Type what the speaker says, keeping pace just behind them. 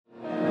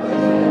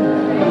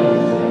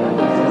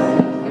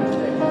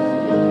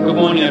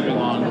morning,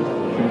 everyone.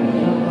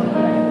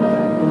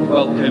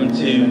 Welcome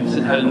to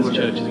St Helen's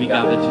Church as we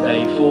gather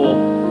today for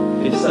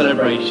this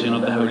celebration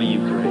of the Holy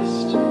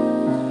Eucharist.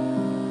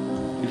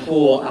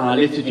 Before our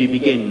liturgy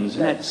begins,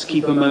 let's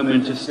keep a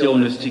moment of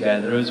stillness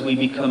together as we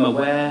become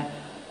aware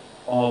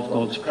of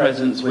God's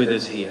presence with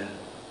us here.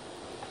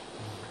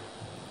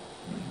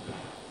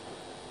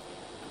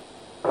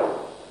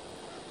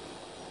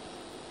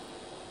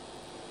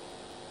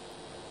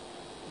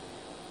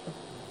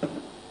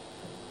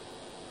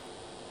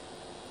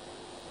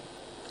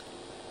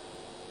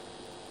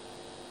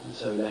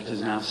 So let us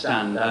now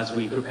stand as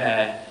we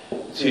prepare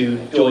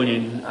to join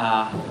in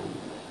our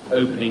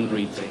opening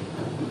greeting.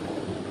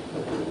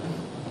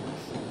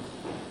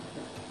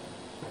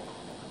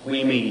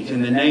 We meet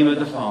in the name of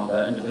the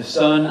Father, and of the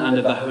Son, and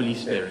of the Holy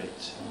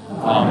Spirit.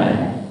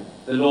 Amen.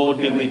 The Lord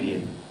be with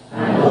you.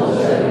 And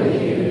also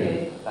with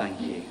you.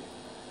 Thank you.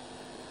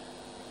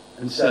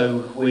 And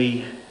so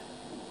we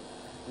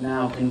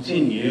now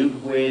continue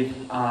with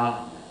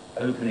our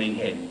opening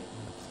hymn,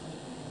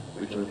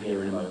 which will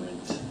appear in a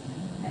moment.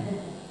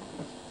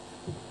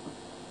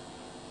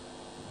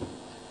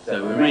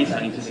 So remain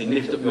standing to sing,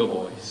 lift up your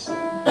voice.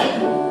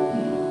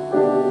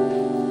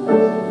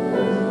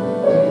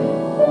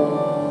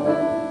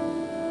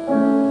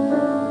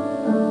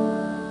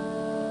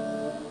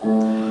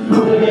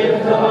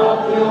 Lift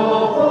up your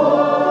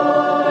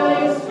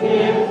voice,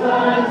 give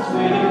thanks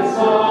with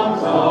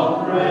songs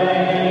of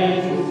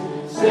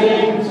praise,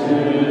 sing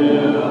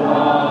to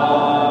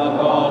our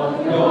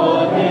God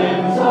your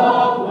hymns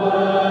of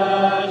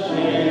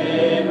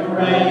worship,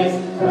 praise,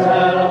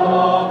 tell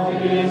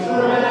of his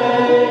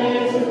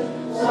grace,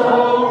 so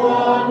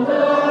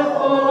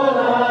wonderful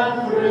and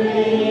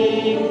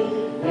free,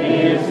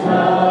 his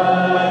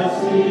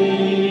mercy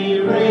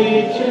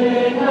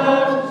reaching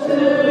out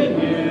to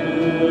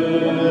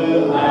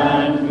you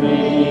and me.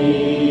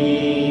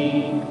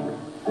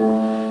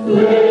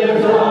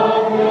 Lift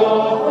up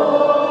your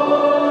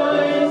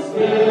voice,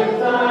 give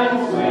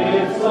thanks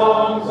with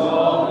songs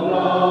of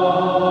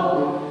love,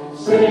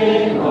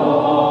 sing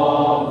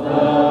of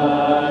the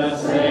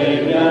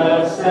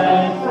Saviour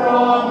sent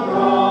from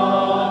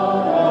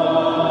God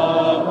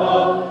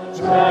above,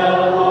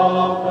 tell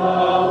of the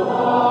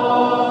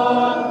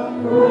one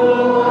who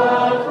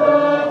at the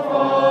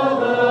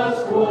Father's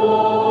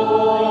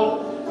call,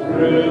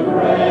 through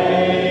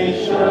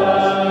gracious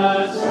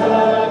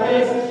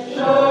service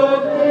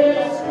showed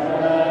his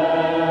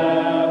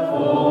care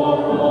for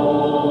all.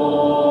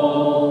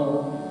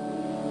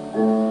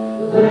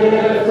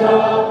 Lift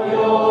up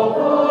your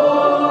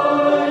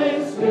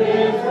voice,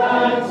 give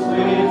thanks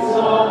with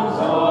songs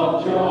of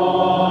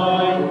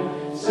joy,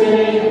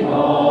 sing of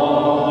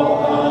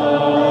the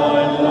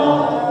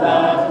love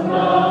that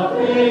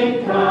nothing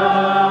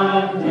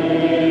can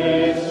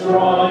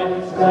destroy,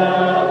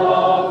 tell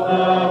of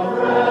the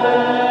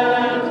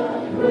friend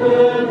who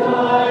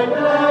died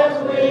that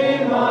we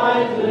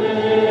might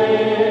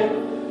live,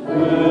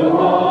 who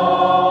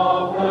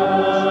offers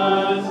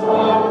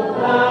hope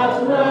that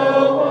no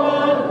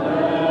one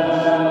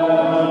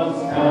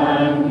else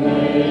can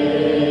give.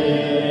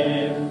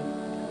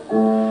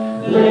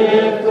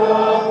 Lift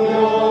up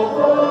your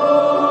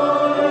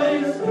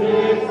voice,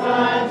 give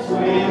thanks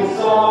with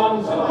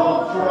songs of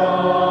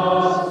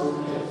trust,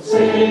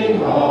 sing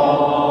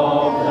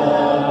of the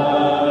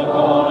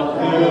God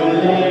who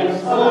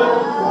lifts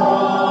us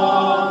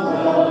from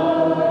the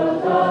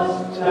dust,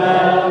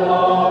 tell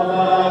of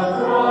the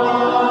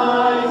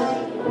Christ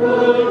who,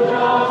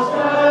 just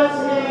as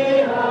he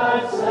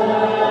had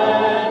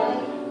said,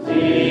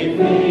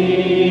 defeated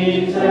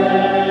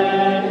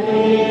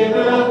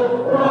evil,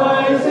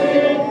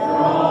 rising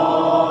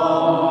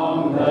from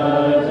the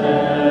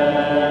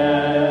dead.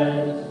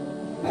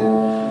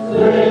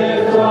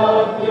 Lift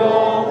up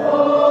your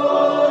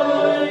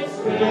voice,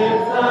 give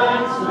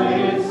thanks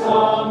with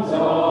songs of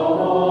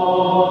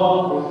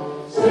awe,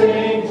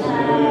 sing to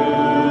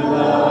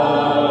the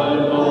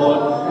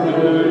Lord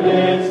who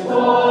lives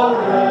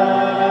forevermore,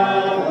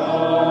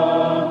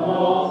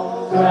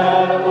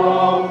 tell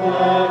of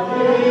the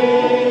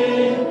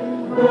King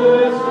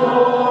whose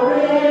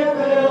glory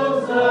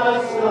fills the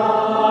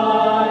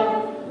sky,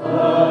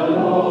 the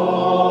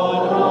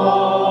Lord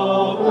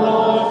of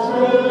lords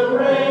who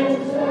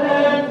reigns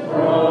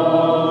enthroned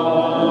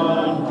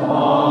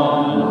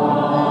on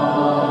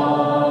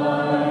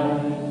high.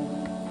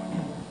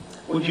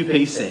 Would you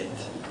please sit?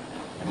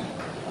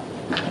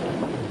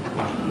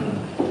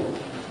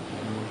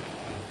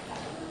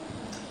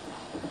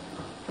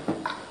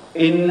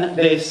 In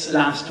this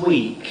last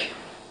week,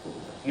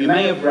 you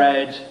may have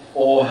read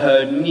or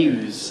heard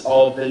news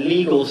of the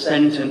legal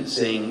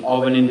sentencing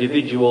of an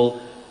individual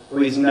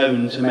who is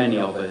known to many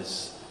of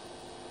us.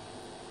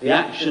 The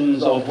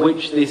actions of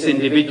which this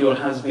individual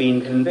has been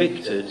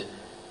convicted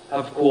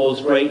have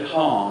caused great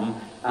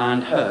harm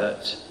and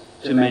hurt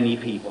to many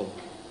people.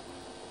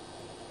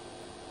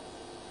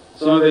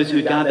 Some of us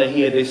who gather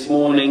here this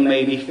morning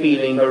may be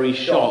feeling very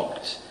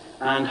shocked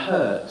and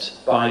hurt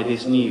by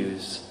this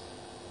news.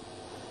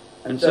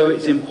 And so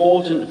it's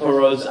important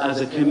for us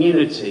as a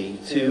community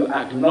to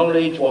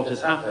acknowledge what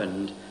has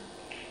happened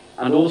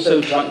and also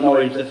to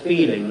acknowledge the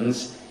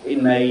feelings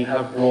it may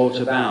have brought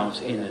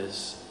about in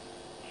us.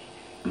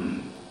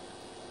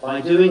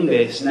 By doing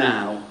this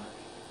now,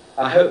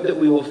 I hope that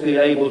we will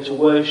feel able to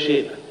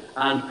worship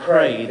and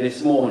pray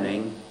this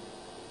morning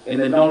in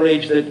the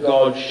knowledge that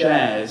God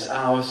shares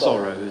our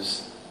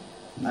sorrows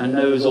and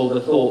knows all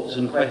the thoughts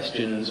and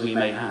questions we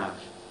may have.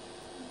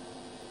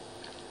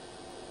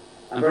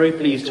 I'm very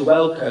pleased to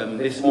welcome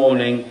this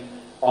morning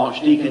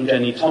Archdeacon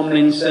Jenny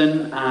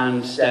Tomlinson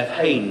and Steph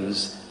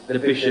Haynes, the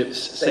Bishop's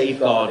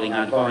safeguarding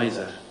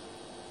advisor.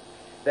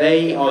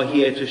 They are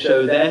here to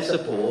show their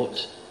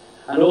support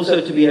and also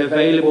to be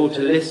available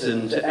to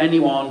listen to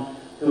anyone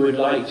who would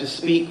like to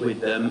speak with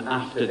them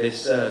after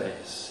this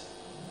service.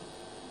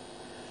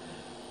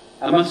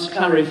 I must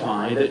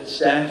clarify that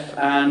Steph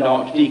and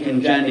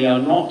Archdeacon Jenny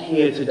are not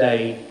here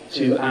today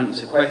to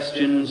answer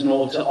questions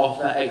nor to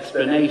offer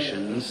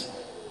explanations,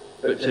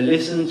 but to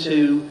listen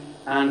to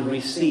and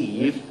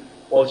receive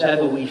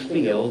whatever we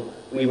feel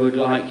we would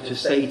like to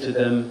say to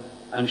them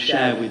and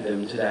share with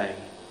them today.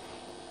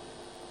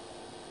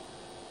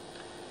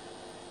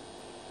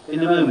 In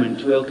a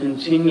moment, we'll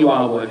continue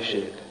our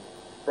worship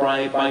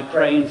by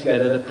praying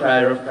together the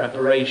prayer of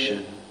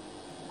preparation,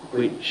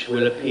 which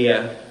will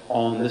appear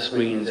on the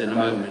screens in a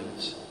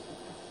moment.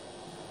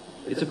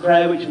 It's a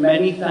prayer which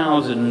many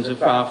thousands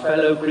of our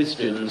fellow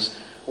Christians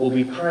will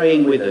be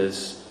praying with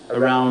us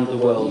around the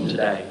world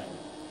today.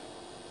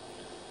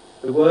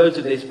 The words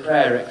of this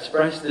prayer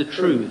express the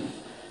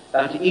truth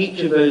that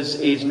each of us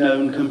is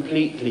known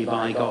completely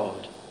by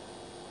God.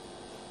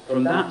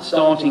 From that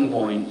starting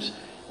point,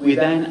 we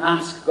then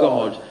ask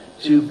God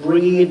to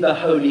breathe the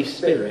Holy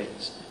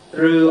Spirit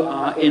through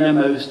our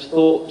innermost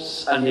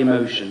thoughts and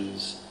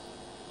emotions,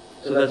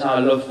 so that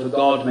our love for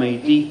God may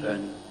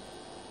deepen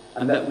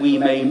and that we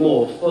may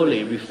more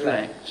fully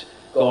reflect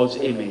God's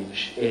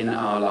image in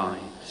our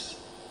lives.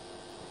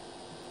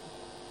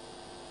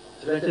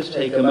 So let us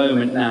take a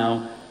moment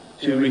now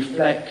to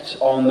reflect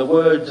on the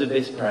words of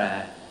this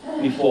prayer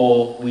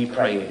before we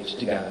pray it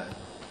together.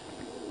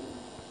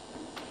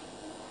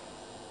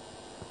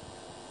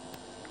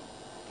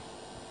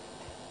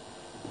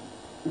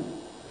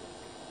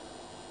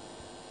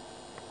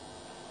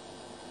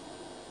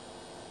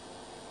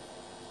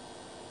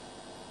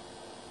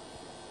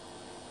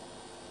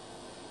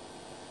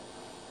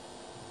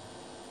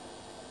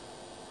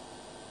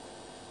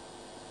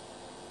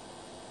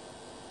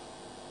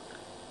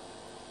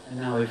 And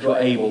now, if you're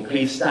able,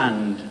 please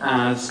stand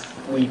as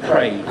we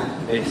pray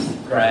this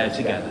prayer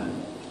together.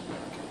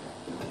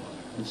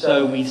 And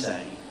so we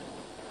say,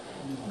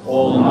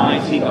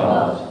 Almighty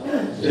God,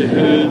 to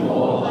whom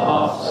all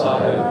hearts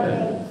are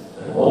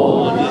open,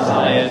 all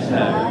desires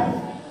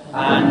known,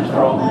 and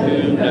from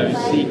whom no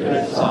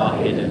secrets are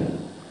hidden,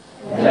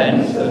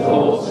 cleanse the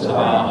thoughts of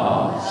our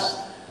hearts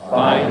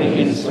by the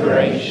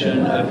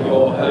inspiration of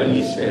your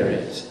Holy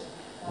Spirit,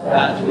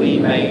 that we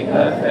may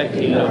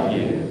perfectly love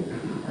you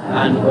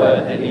and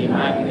worthily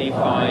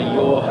magnify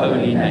your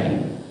holy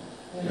name,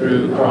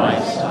 through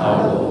Christ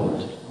our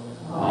Lord.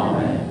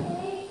 Amen.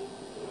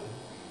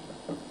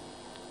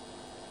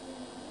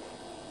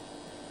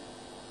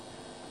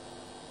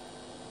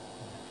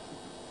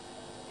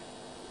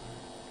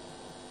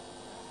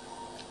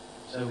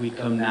 So we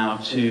come now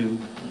to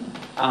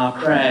our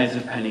prayers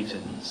of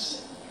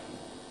penitence.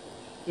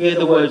 Hear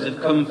the words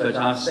of comfort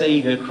our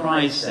Saviour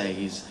Christ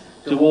says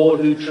to all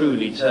who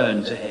truly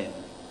turn to him.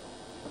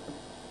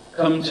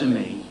 Come to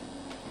me,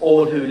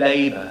 all who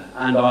labour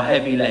and are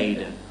heavy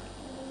laden,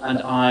 and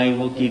I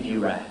will give you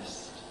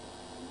rest.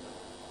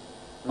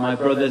 My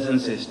brothers and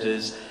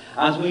sisters,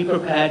 as we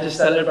prepare to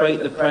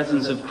celebrate the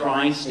presence of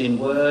Christ in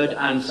word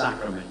and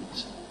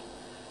sacrament,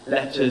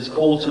 let us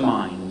call to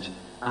mind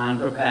and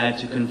prepare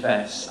to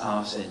confess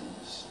our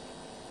sins.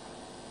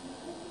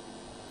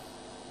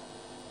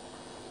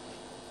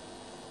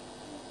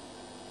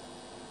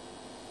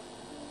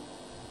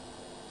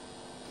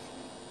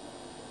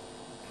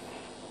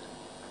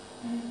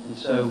 And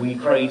so we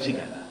pray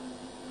together.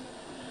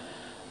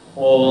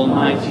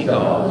 Almighty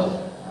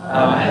God,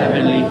 our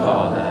Heavenly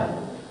Father,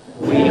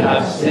 we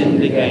have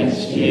sinned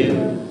against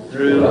you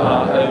through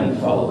our own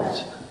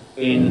fault,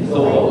 in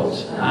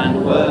thought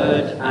and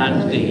word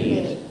and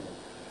deed,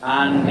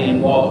 and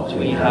in what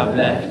we have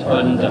left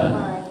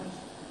undone.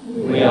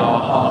 We are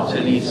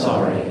heartily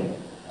sorry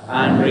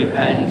and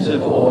repent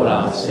of all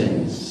our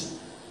sins.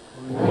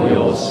 For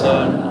your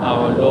Son,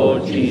 our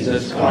Lord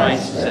Jesus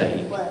Christ's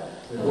sake,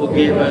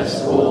 forgive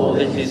us all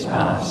that is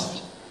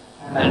past,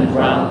 and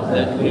grant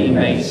that we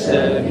may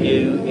serve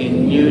you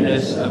in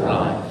newness of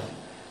life,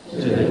 to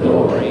the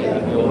glory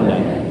of your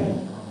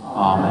name.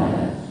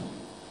 Amen.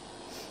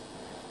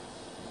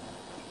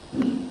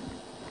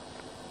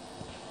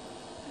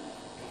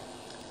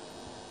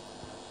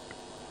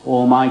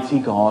 Almighty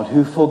God,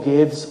 who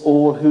forgives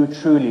all who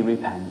truly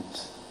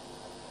repent,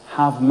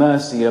 have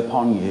mercy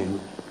upon you,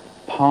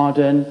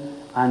 pardon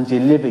and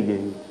deliver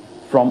you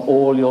from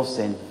all your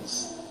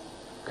sins.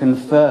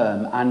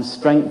 confirm and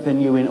strengthen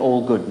you in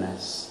all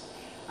goodness,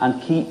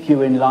 and keep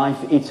you in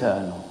life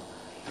eternal,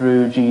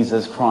 through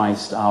Jesus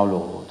Christ our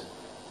Lord.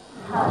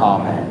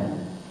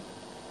 Amen.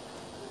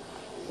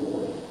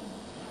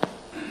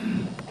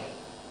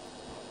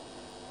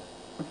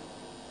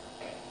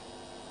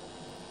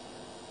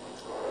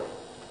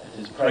 Let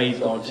us praise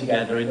God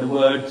together in the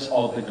words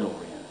of the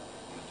Gloria.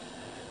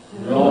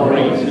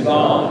 Glory to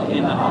God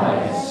in the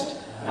highest,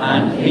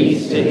 and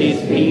peace to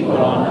his people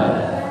on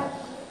earth.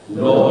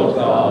 Lord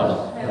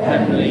God,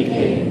 heavenly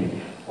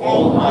King,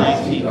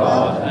 almighty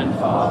God and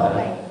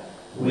Father,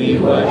 we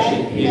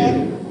worship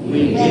you,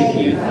 we give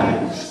you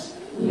thanks,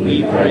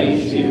 we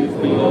praise you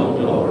for your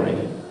glory.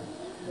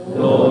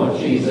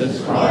 Lord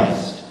Jesus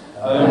Christ,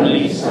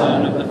 only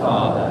Son of the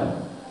Father,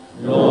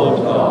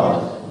 Lord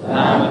God,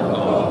 Lamb of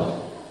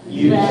God,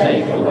 you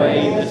take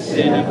away the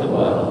sin of the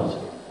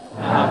world.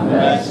 Have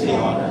mercy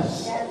on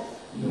us.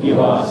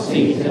 You are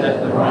seated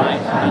at the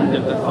right hand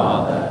of the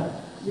Father.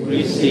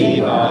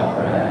 Receive our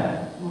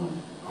prayer.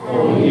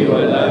 For you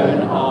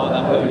alone are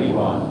the Holy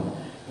One.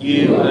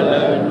 You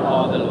alone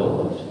are the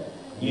Lord.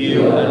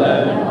 You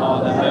alone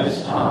are the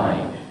Most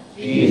High,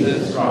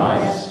 Jesus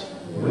Christ,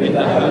 with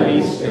the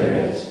Holy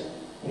Spirit,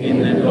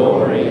 in the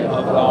glory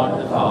of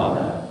God the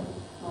Father.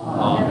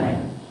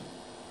 Amen.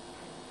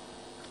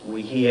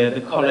 We hear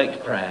the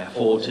collect prayer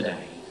for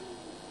today.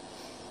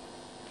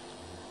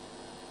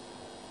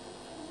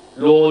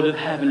 Lord of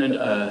heaven and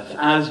earth,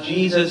 as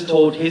Jesus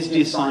taught his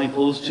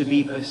disciples to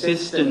be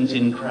persistent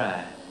in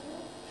prayer,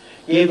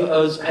 give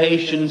us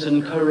patience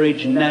and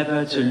courage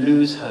never to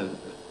lose hope,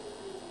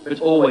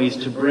 but always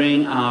to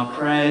bring our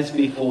prayers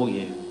before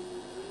you,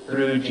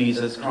 through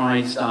Jesus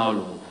Christ our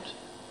Lord.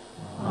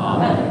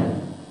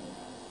 Amen.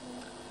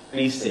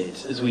 Please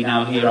sit as we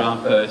now hear our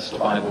first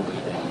Bible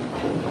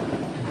reading.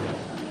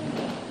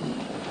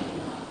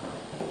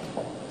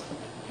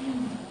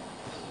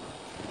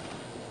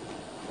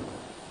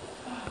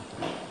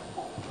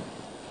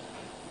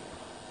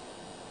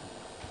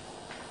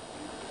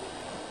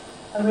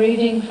 A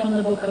reading from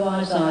the book of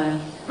Isaiah,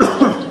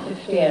 chapter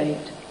 58.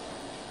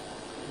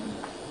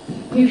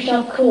 You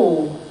shall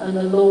call, and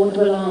the Lord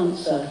will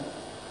answer.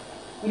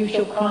 You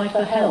shall cry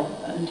for help,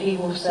 and he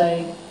will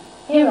say,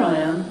 Here I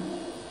am.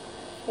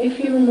 If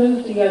you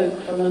remove the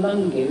yoke from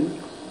among you,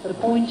 the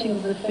pointing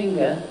of the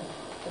finger,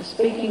 the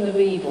speaking of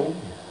evil,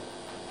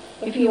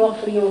 if you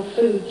offer your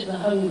food to the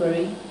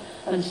hungry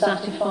and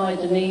satisfy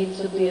the needs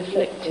of the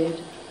afflicted,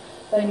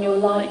 then your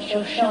light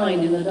shall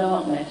shine in the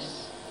darkness,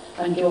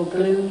 and your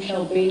gloom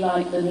shall be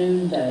like the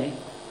noonday.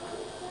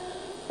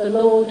 The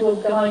Lord will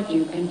guide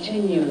you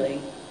continually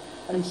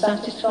and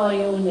satisfy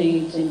your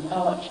needs in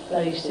parched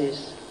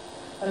places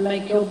and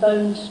make your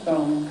bones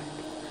strong,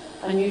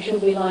 and you shall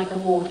be like a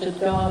watered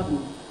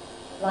garden,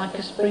 like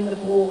a spring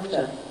of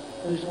water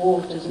whose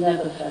waters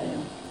never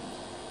fail.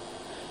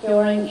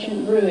 Your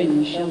ancient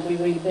ruins shall be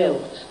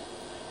rebuilt.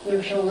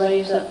 You shall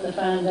raise up the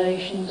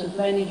foundations of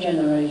many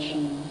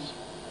generations.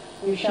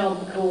 You shall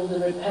be called the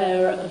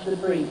repairer of the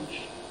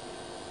breach,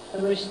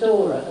 the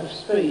restorer of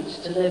streets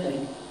to live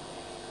in.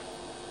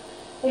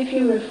 If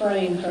you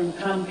refrain from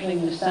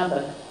trampling the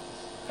Sabbath,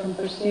 from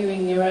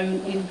pursuing your own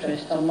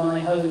interest on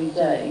my holy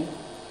day,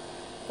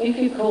 if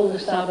you call the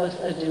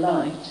Sabbath a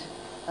delight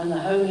and the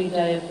holy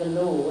day of the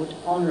Lord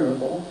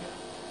honourable,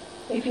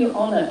 if you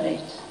honour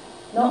it,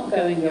 not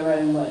going your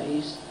own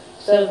ways,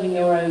 serving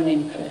your own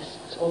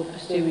interests or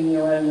pursuing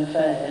your own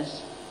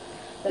affairs,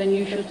 then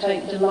you shall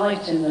take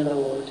delight in the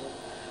Lord,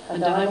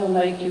 and I will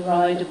make you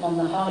ride upon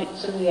the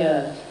heights of the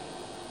earth.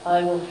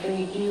 I will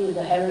feed you with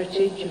the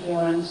heritage of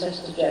your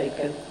ancestor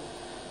Jacob,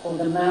 for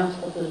the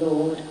mouth of the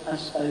Lord has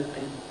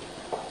spoken.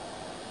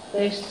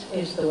 This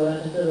is the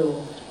word of the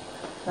Lord.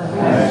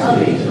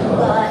 Thanks be to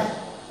God.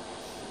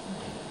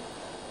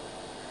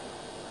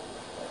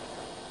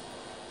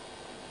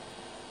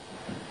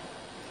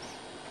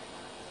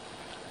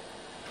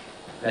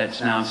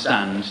 Let's now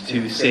stand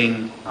to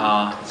sing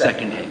our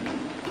second hymn.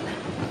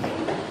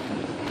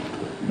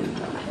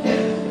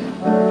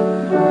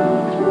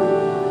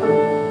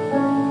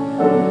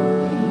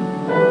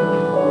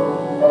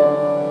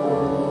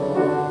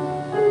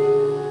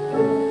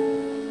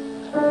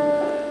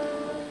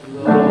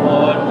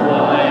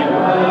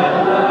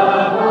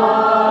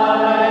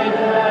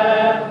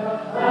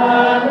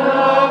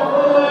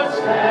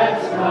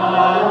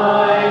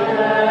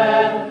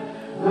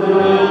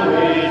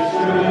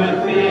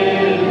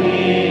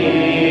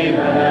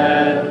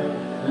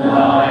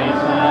 Light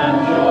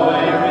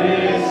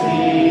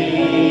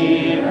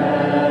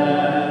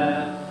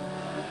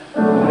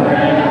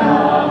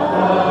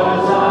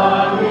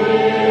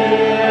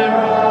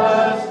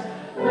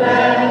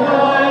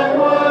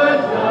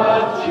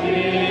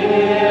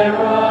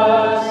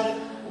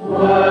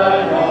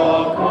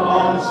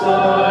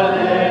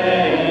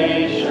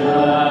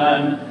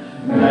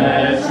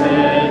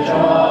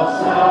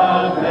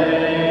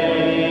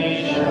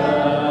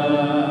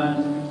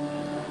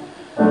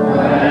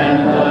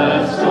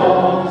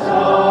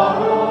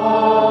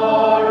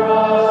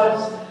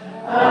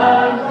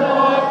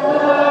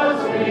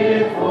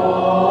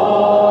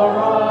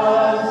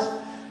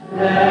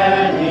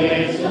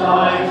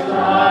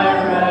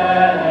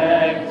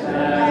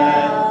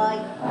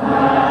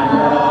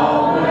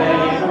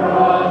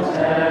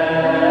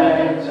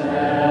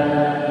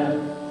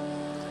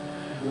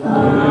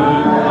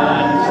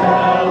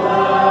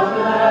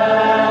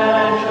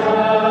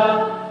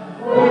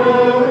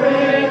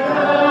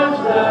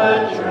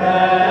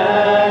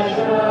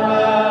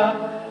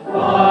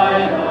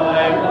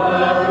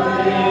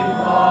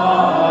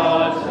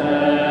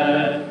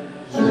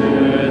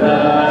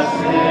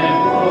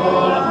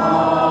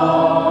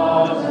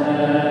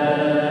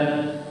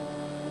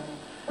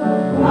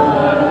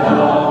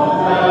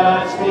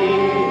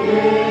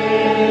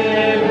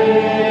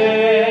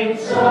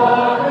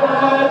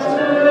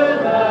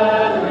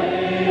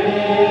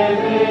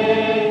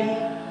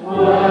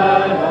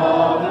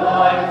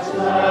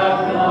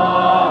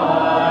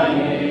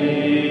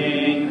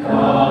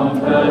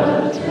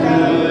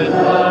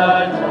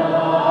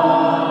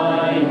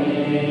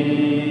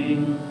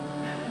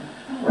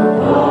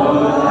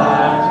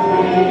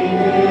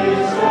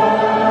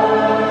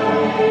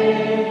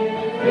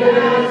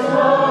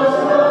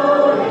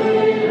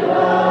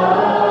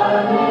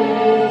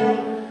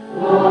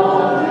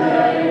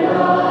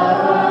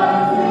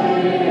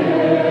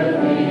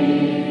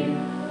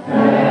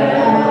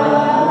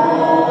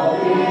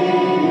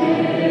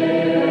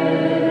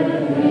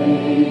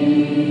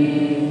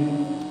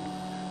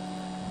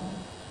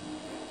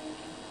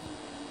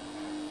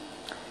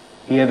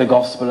Hear the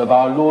gospel of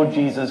our Lord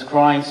Jesus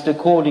Christ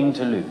according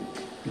to Luke.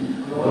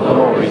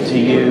 Glory to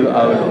you,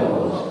 O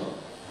Lord.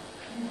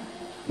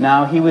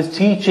 Now he was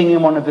teaching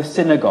in one of the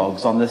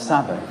synagogues on the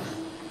Sabbath.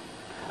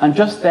 And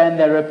just then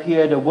there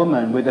appeared a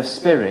woman with a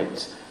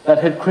spirit that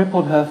had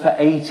crippled her for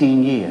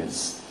 18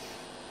 years.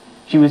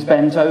 She was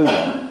bent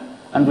over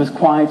and was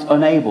quite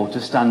unable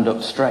to stand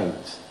up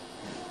straight.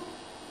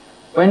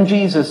 When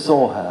Jesus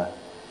saw her,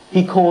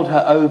 he called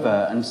her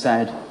over and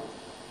said,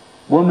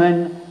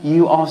 "Woman,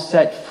 you are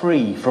set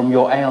free from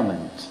your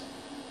ailment."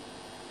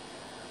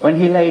 When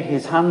he laid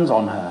his hands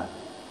on her,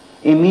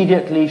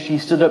 immediately she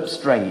stood up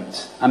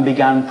straight and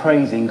began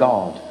praising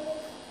God.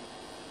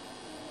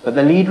 But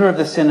the leader of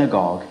the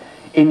synagogue,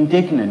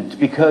 indignant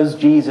because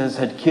Jesus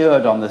had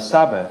cured on the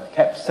Sabbath,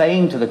 kept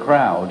saying to the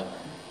crowd,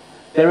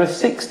 "There are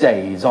 6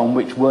 days on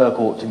which work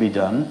ought to be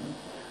done.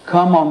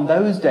 Come on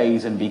those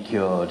days and be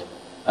cured,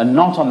 and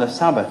not on the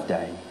Sabbath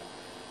day."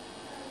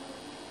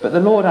 But the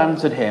Lord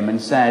answered him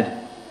and said,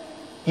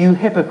 "You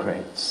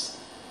hypocrites,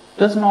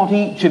 does not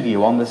each of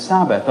you on the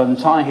Sabbath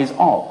untie his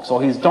ox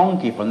or his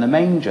donkey from the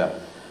manger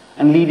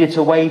and lead it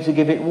away to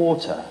give it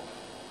water?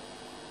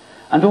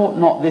 And ought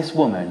not this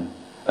woman,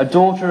 a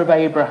daughter of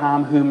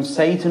Abraham whom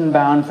Satan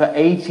bound for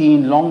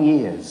 18 long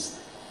years,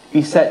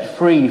 be set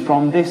free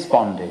from this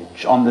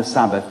bondage on the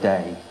Sabbath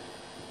day?"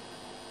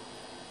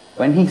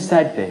 When he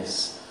said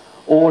this,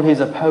 all his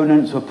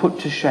opponents were put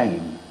to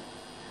shame,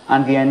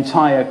 and the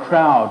entire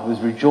crowd was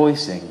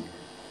rejoicing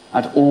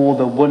at all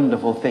the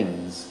wonderful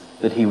things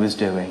that he was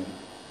doing.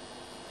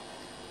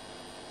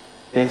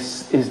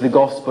 This is the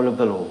gospel of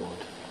the Lord.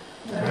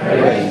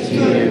 Praise to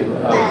you,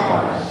 O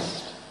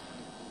Christ.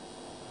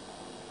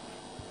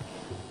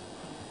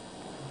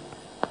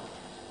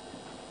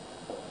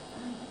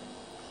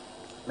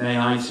 May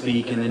I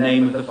speak in the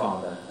name of the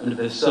Father, and of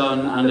the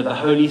Son, and of the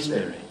Holy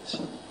Spirit.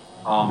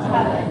 Amen.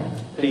 Amen.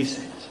 Please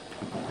sit.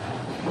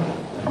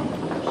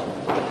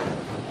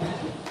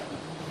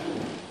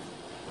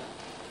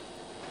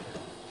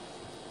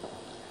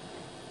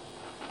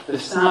 The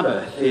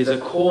Sabbath is a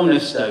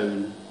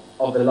cornerstone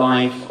of the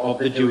life of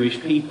the Jewish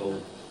people,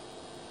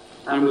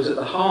 and was at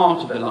the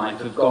heart of the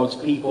life of God's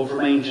people from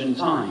ancient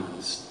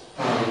times.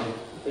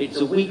 It's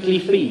a weekly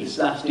feast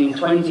lasting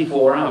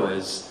 24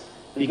 hours,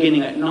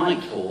 beginning at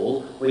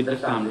nightfall with the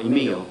family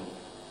meal.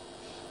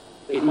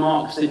 It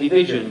marks the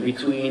division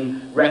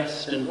between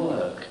rest and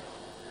work,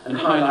 and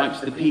highlights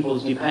the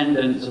people's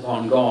dependence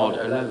upon God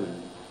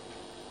alone.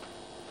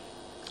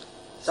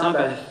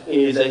 Sabbath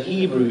is a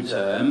Hebrew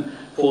term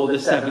for the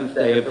 7th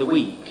day of the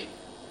week,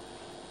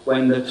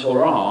 when the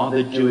Torah,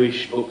 the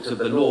Jewish books of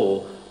the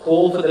law,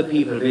 call for the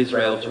people of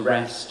Israel to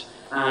rest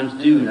and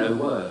do no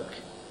work.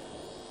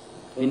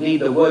 Indeed,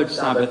 the word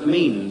Sabbath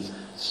means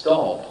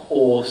stop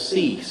or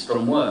cease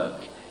from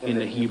work in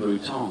the Hebrew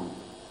tongue.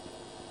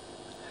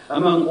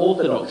 Among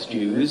Orthodox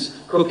Jews,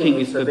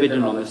 cooking is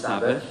forbidden on the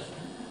Sabbath,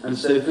 and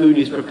so food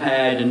is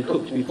prepared and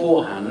cooked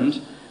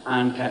beforehand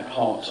and kept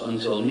hot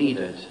until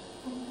needed.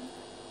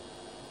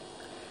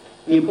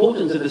 The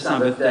importance of the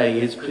Sabbath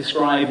day is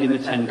prescribed in the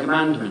 10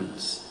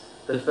 Commandments,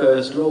 the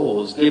first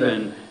laws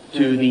given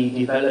to the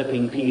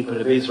developing people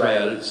of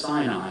Israel at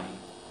Sinai.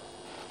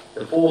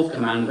 The 4th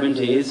commandment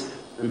is,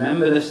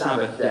 remember the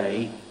Sabbath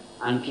day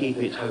and keep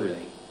it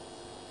holy.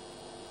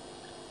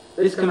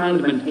 This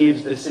commandment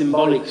gives the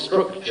symbolic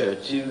structure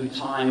to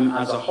time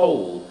as a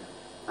whole,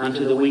 and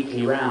to the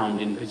weekly round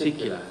in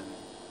particular.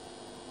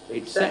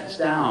 It sets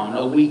down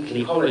a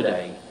weekly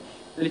holiday,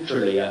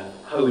 literally a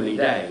holy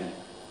day,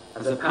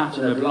 as a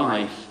pattern of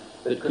life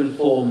that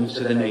conforms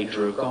to the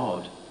nature of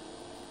God,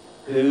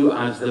 who,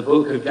 as the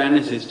book of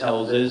Genesis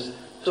tells us,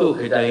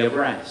 took a day of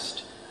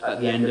rest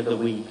at the end of the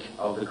week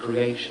of the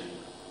creation.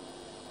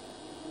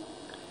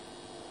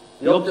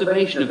 The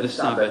observation of the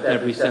Sabbath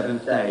every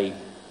 7th day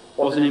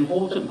was an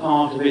important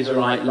part of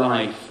Israelite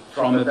life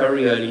from a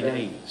very early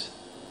date.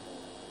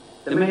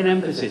 The main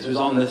emphasis was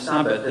on the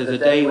Sabbath as a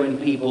day when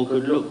people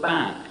could look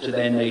back to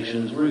their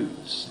nation's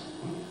roots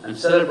and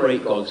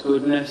celebrate God's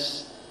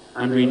goodness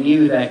and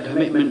renew their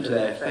commitment to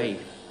their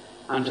faith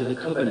and to the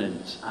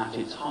covenant at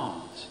its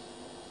heart.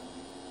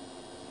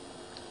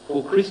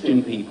 For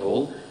Christian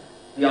people,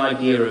 the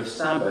idea of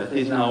Sabbath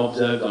is now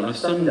observed on a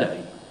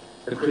Sunday,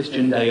 the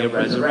Christian day of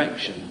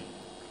resurrection.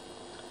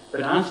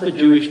 But as for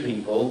Jewish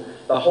people,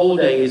 the whole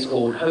day is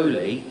called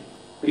holy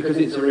because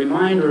it's a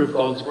reminder of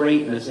God's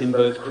greatness in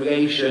both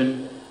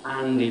creation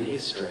and in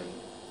history.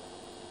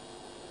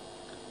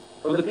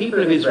 For the people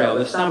of Israel,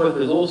 the Sabbath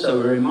was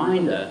also a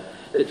reminder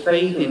that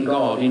faith in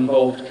God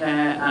involved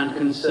care and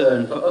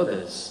concern for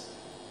others,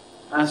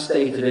 as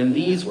stated in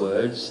these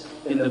words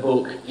in the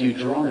book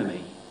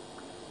Deuteronomy.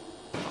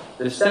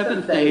 The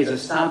 7th day is a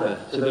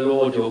Sabbath to the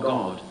Lord your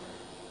God.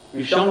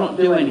 You shall not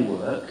do any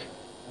work,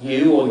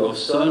 you or your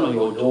son or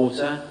your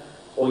daughter,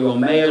 or your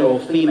male or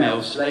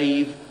female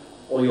slave,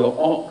 or your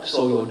ox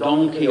or your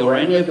donkey, or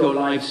any of your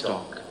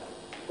livestock,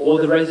 or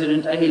the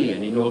resident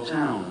alien in your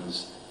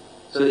towns,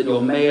 so that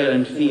your male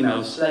and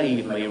female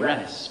slave may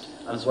rest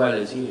as well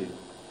as you.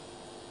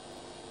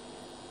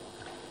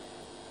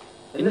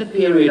 In the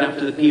period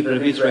after the people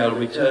of Israel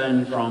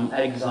returned from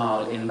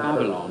exile in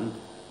Babylon,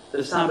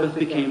 the Sabbath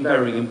became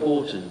very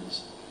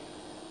important.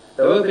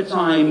 Though over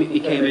time it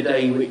became a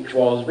day which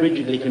was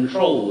rigidly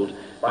controlled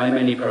by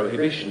many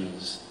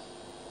prohibitions.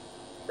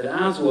 But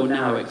as we'll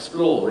now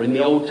explore, in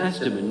the Old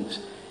Testament,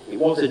 it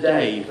was a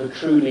day for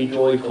truly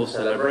joyful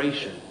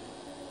celebration.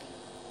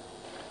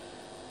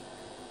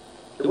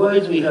 The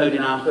words we heard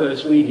in our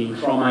first reading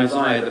from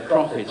Isaiah the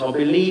prophet are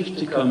believed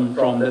to come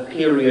from the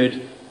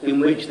period in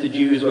which the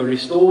Jews were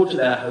restored to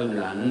their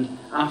homeland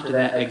after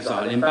their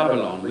exile in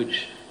Babylon,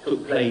 which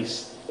took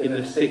place in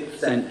the 6th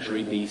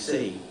century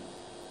BC.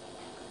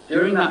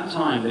 During that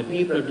time, the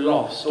people had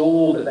lost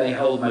all that they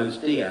held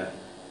most dear: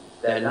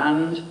 their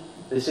land,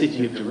 the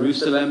city of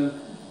Jerusalem,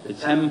 the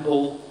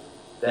temple,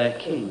 their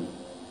king.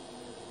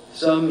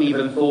 Some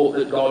even thought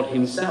that God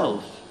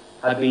himself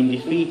had been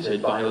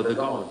defeated by other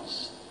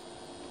gods.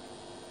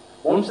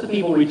 Once the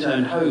people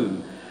returned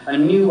home, a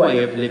new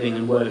way of living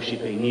and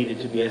worshipping needed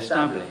to be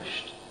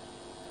established.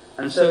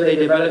 And so they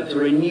developed a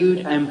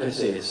renewed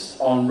emphasis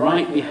on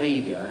right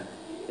behaviour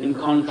in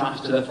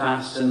contrast to the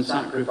fasts and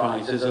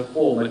sacrifices of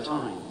former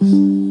times.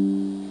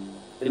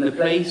 In the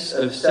place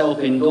of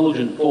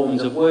self-indulgent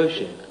forms of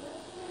worship,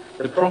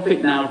 the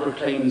prophet now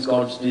proclaims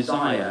God's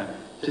desire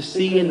to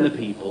see in the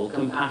people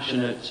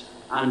compassionate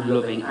and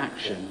loving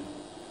action.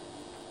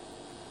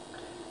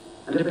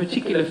 And a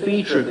particular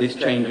feature of this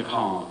change of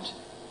heart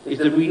is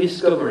the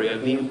rediscovery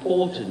of the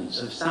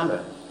importance of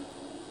Sabbath,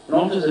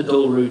 not as a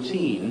dull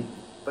routine,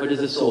 but as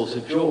a source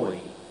of joy.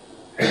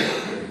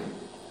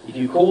 If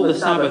you call the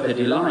Sabbath a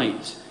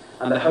delight,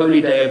 and the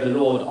holy day of the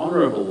Lord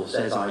honourable,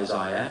 says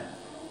Isaiah,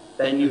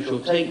 then you shall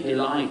take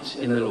delight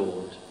in the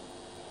Lord.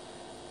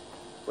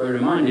 We're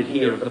reminded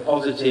here of the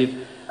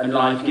positive and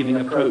life-giving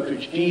approach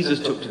which Jesus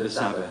took to the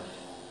Sabbath.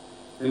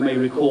 We may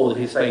recall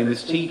his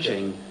famous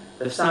teaching,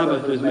 the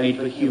Sabbath was made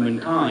for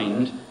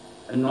humankind,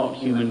 and not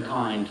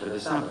humankind for the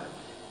Sabbath.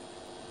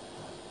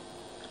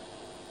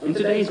 In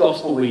today's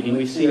Gospel reading,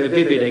 we see a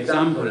vivid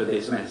example of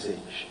this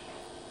message.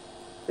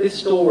 This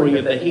story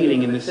of the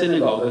healing in the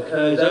synagogue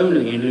occurs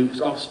only in Luke's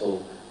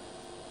Gospel.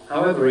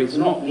 However, it's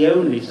not the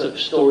only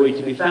such story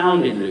to be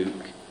found in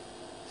Luke.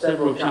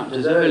 Several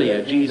chapters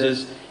earlier,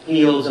 Jesus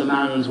heals a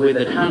man's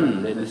withered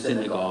hand in the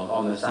synagogue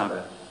on the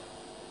Sabbath.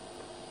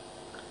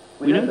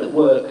 We know that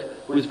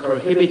work was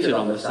prohibited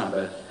on the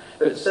Sabbath,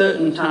 but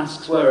certain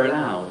tasks were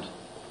allowed.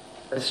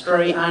 A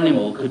stray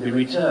animal could be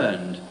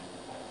returned,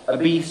 a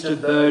beast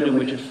of burden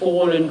which had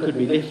fallen could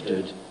be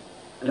lifted,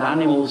 and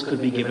animals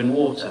could be given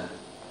water.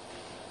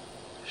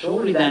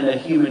 Surely then a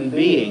human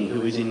being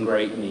who is in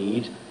great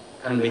need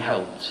can be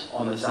helped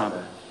on the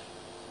Sabbath.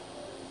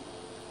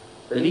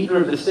 The leader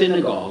of the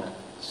synagogue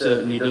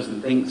certainly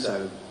doesn't think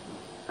so,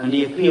 and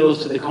he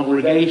appeals to the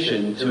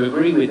congregation to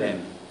agree with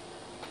him.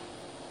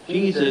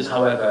 Jesus,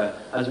 however,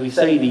 as we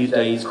say these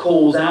days,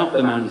 calls out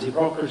the man's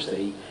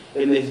hypocrisy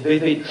in this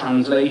vivid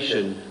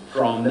translation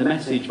from the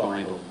Message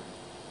Bible.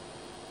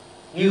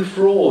 "You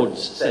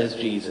frauds," says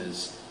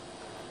Jesus.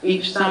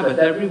 "Each Sabbath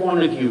every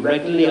one of you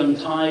regularly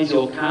unties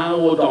your cow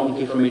or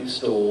donkey from its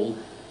stall,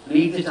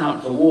 leads it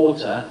out for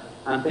water,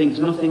 and thinks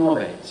nothing of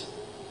it.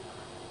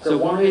 So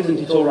why isn't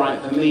it all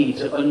right for me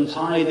to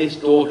untie this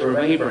daughter of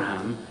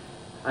Abraham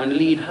and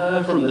lead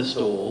her from the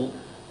stall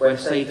where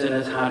Satan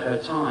has had her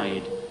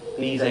tied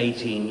these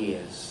 18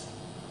 years?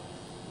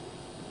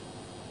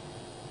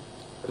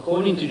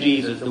 According to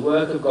Jesus, the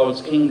work of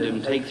God's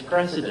kingdom takes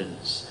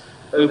precedence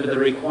over the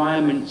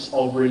requirements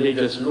of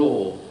religious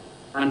law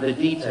and the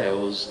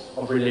details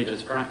of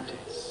religious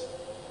practice.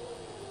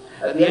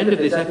 At the end of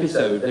this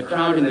episode, the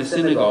crowd in the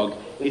synagogue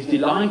is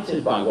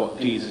delighted by what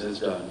Jesus has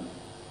done.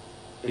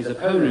 His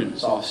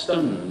opponents are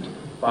stunned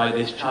by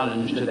this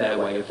challenge to their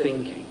way of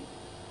thinking.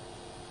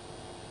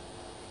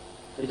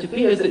 It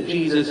appears that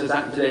Jesus has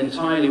acted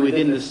entirely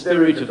within the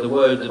spirit of the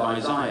words of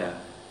Isaiah,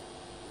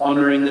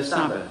 honouring the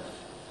Sabbath,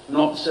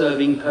 not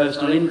serving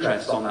personal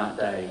interests on that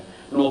day,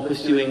 nor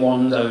pursuing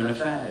one's own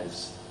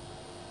affairs.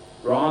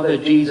 Rather,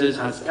 Jesus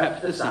has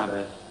kept the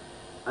Sabbath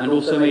and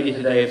also made it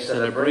a day of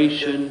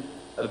celebration,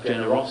 of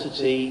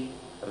generosity,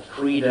 of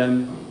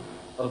freedom,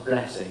 of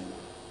blessing.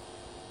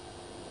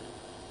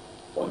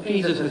 What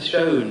Jesus has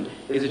shown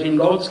is that in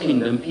God's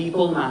kingdom,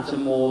 people matter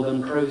more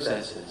than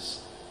processes,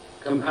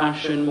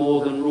 compassion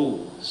more than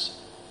rules,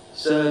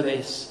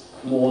 service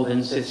more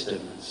than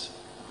systems.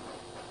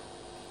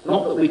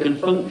 Not that we can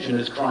function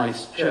as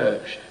Christ's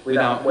church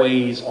without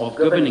ways of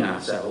governing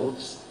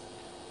ourselves,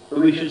 but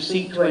we should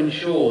seek to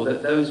ensure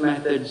that those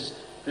methods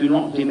do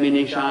not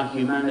diminish our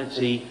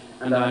humanity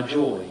and our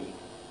joy,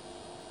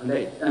 and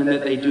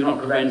that they do not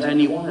prevent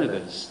any one of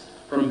us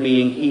from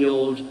being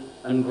healed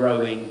and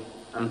growing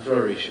and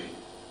flourishing.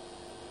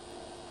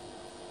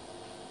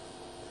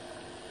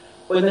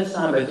 When the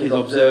Sabbath is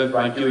observed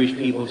by Jewish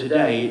people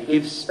today, it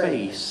gives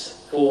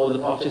space for the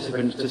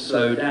participants to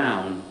slow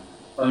down,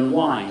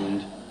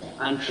 unwind,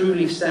 and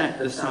truly set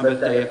the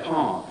Sabbath day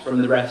apart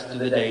from the rest of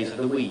the days of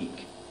the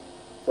week,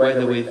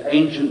 whether with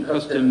ancient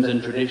customs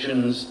and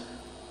traditions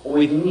or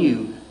with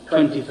new,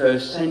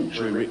 21st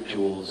century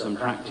rituals and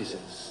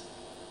practices.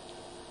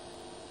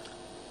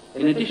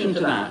 In addition to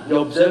that, the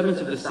observance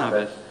of the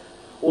Sabbath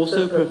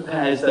also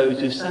prepares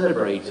those who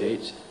celebrate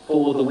it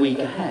for the week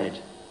ahead.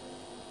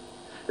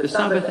 The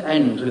Sabbath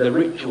ends with a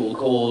ritual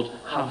called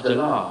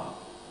Havdalah,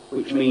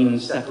 which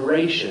means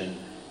separation,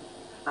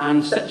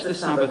 and sets the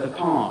Sabbath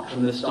apart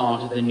from the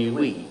start of the new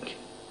week.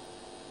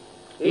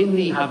 In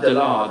the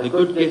Havdalah, the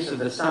good gifts of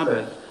the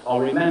Sabbath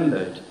are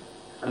remembered,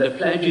 and a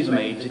pledge is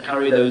made to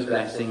carry those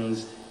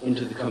blessings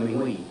into the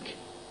coming week.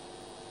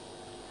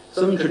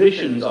 Some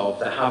traditions of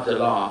the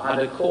Havdalah add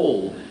a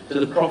call to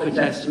the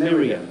prophetess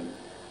Miriam,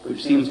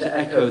 which seems to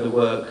echo the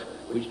work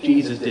which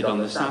Jesus did on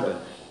the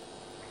Sabbath.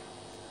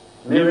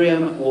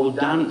 Miriam will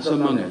dance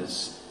among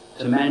us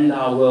to mend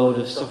our world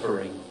of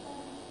suffering.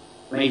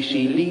 May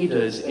she lead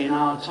us in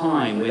our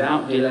time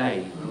without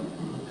delay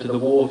to the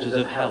waters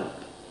of help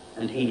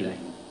and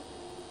healing.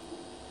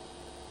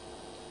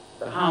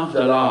 The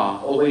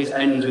Havdalah always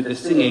ends with the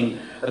singing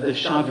of the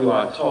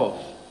Shavua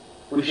Tov,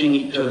 wishing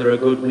each other a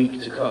good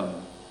week to come.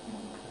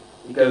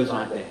 It goes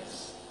like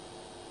this: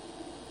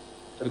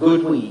 a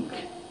good week,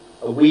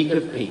 a week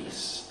of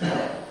peace.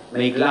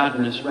 May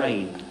gladness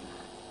reign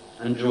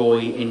and joy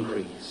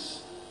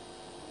increase.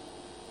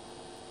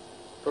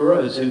 For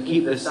us who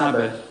keep the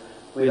Sabbath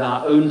with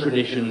our own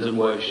traditions and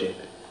worship,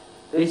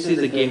 this is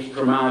a gift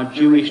from our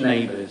Jewish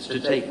neighbours to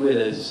take with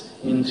us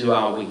into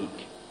our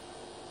week,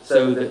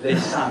 so that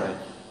this Sabbath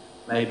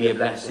may be a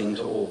blessing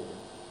to all.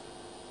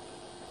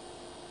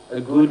 A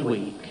good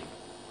week,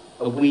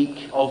 a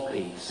week of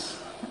peace.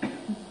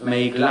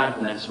 May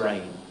gladness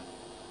reign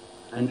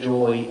and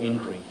joy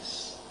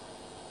increase.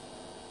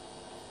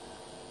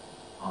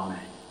 Amen.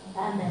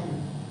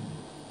 Amen.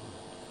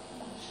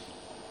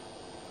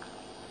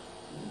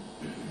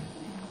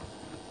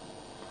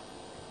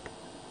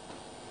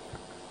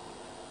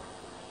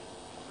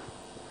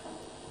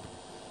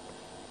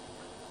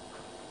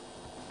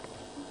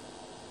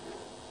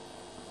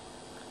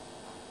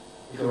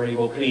 If you're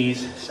able,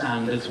 please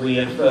stand as we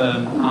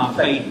affirm our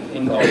faith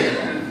in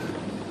God.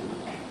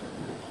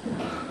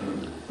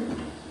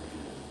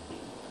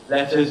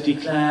 Let us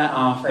declare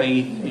our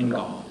faith in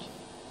God.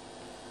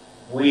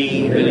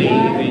 We believe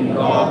in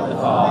God the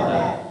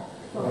Father,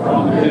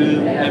 from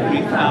whom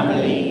every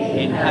family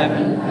in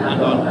heaven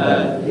and on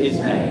earth is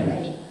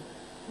named.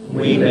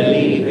 We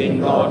believe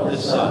in God the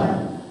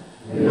Son,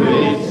 who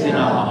lives in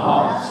our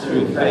hearts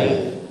through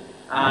faith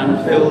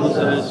and fills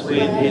us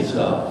with his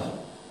love.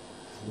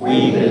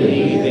 We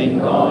believe in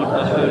God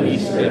the Holy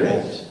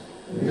Spirit,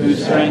 who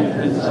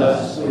strengthens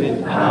us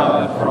with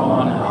power from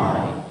on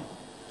high.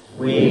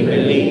 We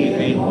believe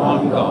in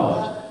one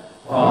God,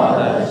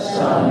 Father,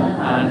 Son,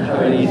 and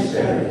Holy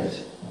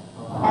Spirit.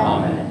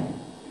 Amen.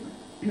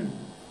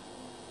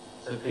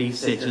 So please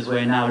sit as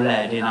we're now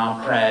led in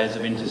our prayers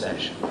of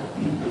intercession.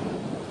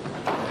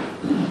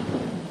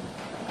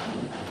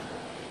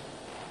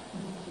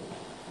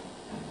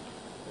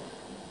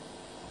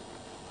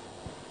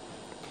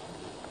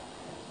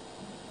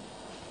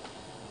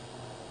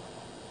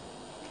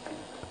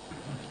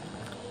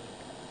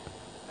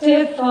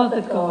 Dear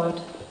Father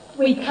God,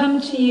 we come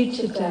to you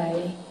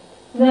today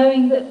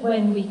knowing that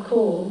when we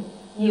call,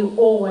 you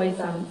always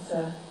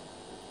answer.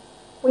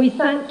 We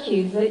thank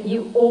you that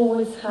you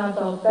always have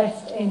our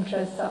best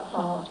interests at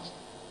heart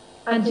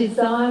and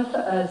desire for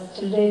us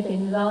to live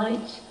in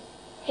light,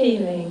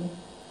 healing,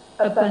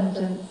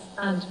 abundance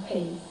and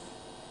peace.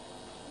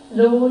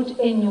 Lord,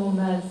 in your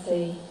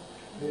mercy,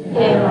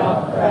 hear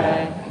our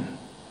prayer.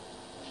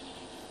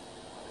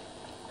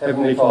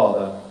 Heavenly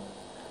Father,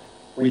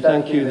 we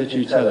thank you that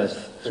you tell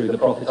us through the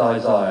prophet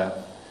Isaiah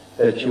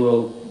that you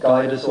will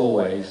guide us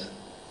always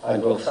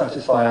and will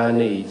satisfy our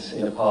needs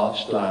in a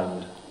parched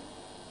land.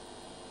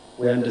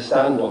 We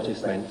understand what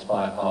is meant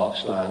by a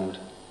parched land.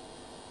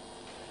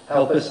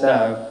 Help us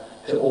now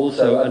to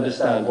also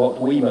understand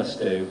what we must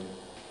do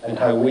and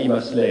how we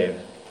must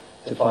live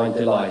to find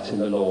delight in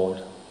the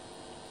Lord.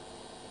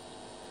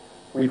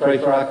 We pray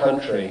for our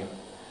country,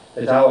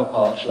 that our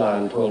parched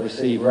land will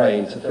receive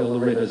rain to fill the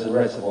rivers and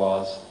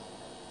reservoirs,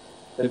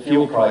 that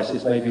fuel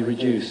prices may be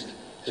reduced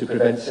to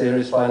prevent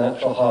serious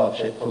financial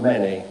hardship for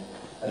many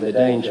and the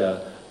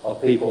danger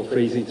of people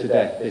freezing to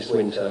death this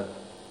winter.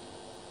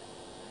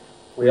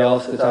 We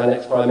ask that our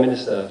next Prime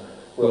Minister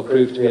will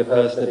prove to be a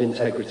person of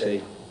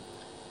integrity,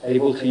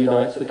 able to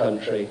unite the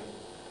country,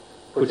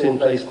 put in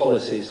place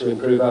policies to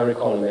improve our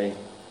economy,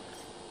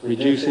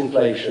 reduce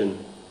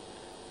inflation,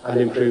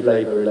 and improve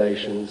labour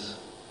relations.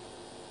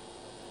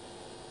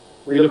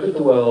 We look at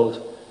the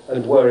world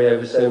and worry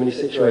over so many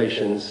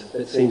situations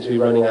that seem to be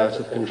running out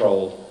of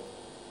control.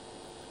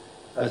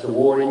 As the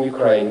war in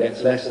Ukraine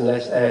gets less and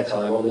less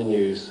airtime on the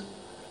news,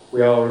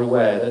 we are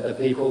aware that the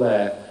people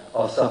there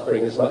are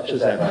suffering as much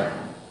as ever,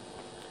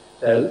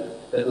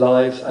 that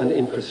lives and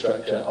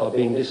infrastructure are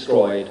being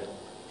destroyed,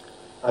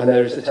 and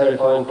there is the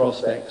terrifying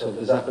prospect of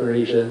the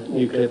Zaporizhia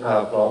nuclear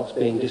power plants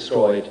being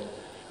destroyed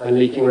and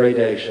leaking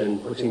radiation,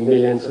 putting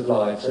millions of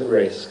lives at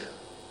risk.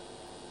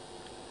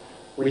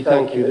 We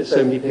thank you that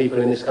so many people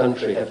in this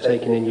country have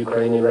taken in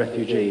Ukrainian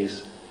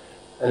refugees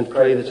and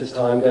pray that as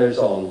time goes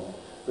on,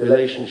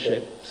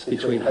 relationships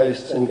between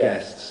hosts and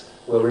guests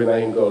will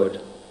remain good.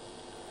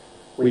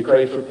 We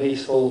pray for a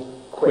peaceful,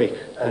 quick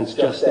and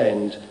just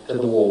end to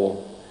the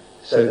war,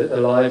 so that the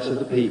lives of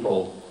the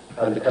people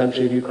and the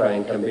country of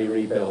Ukraine can be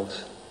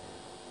rebuilt.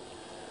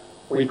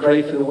 We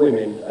pray for the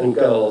women and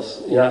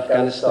girls in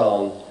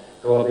Afghanistan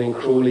who are being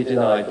cruelly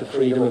denied the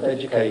freedom of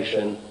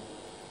education,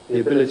 the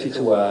ability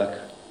to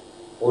work,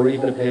 or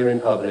even appear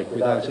in public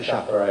without a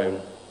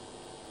chaperone.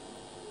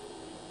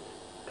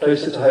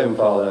 Closer to home,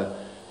 Father,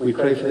 we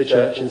pray for the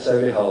church in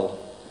Solihull,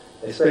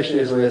 especially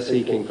as we are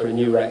seeking for a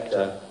new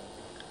rector.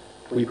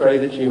 We pray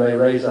that you may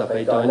raise up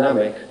a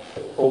dynamic,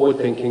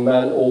 forward-thinking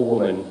man or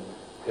woman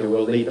who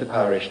will lead the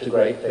parish to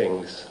great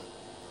things.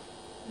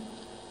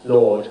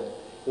 Lord,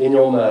 in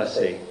your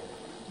mercy,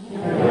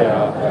 hear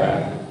our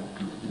prayer.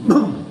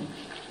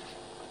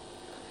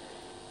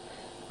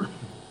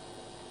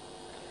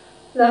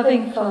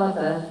 Loving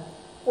Father,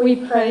 we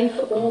pray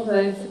for all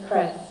those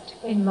oppressed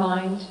in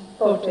mind,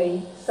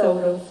 body, soul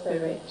or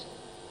spirit.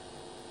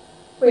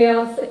 We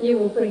ask that you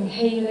will bring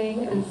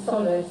healing and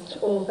solace to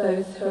all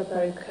those who are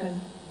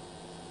broken.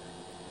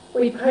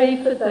 We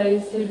pray for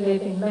those who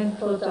live in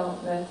mental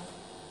darkness,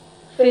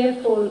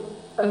 fearful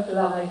of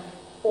life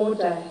or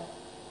death,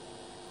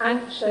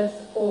 anxious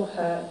or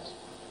hurt.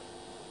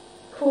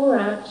 Pour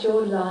out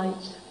your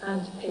light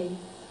and peace.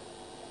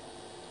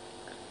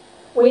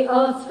 We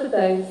ask for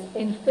those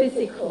in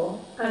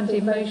physical and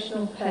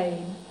emotional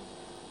pain,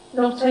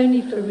 not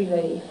only for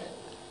relief,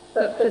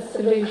 but for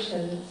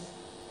solutions,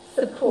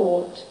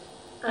 support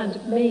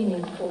and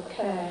meaningful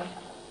care.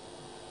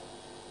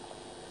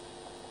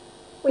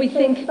 We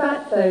think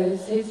about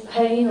those whose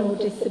pain or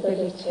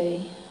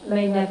disability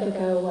may never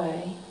go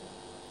away,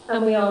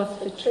 and we ask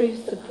for true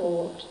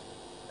support,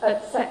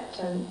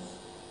 acceptance,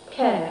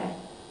 care,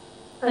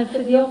 and for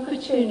the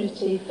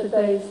opportunity for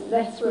those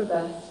less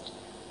robust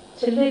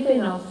to live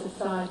in our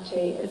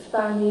society as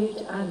valued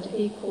and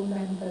equal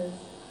members.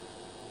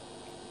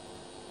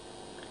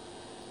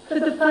 For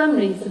the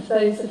families of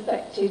those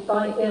affected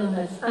by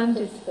illness and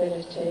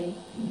disability,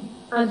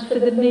 and for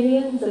the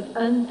millions of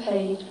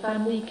unpaid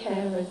family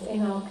carers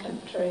in our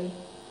country,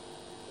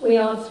 we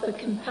ask for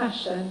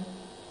compassion,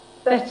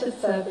 better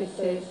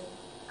services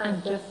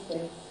and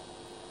justice.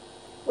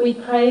 We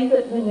pray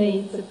that the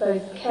needs of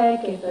both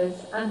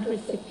caregivers and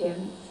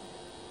recipients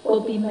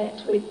will be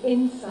met with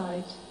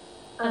insight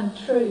and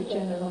true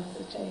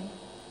generosity.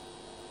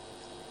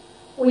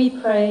 We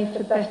pray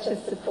for better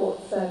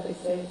support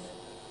services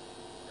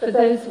for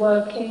those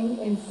working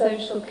in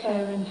social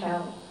care and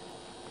health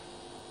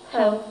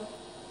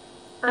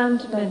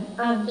and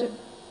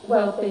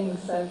well-being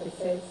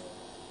services,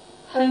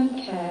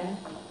 home care,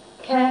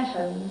 care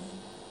homes,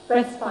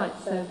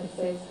 respite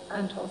services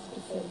and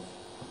hospices.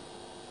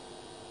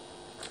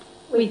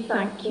 We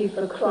thank you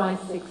for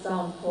Christ's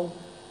example,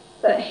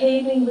 that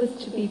healing was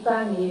to be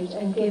valued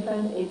and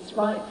given its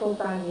rightful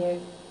value,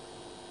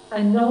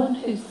 and none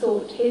who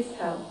sought his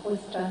help was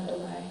turned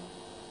away.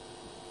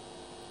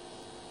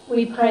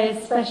 We pray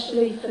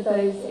especially for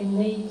those in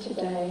need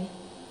today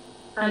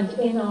and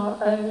in our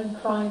own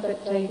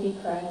private daily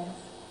prayers.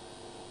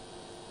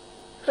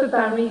 For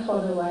Barry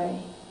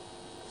Holloway,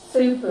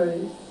 Sue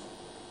Bruce,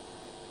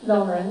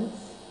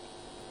 Lawrence,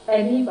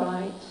 Ellie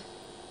Wright,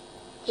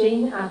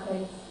 Jean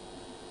Abbas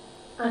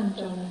and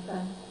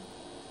Jonathan.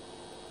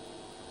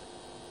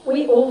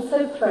 We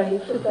also pray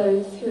for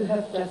those who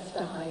have just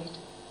died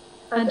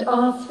and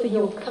ask for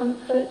your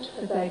comfort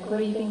for their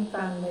grieving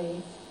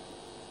families.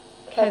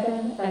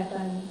 Kevin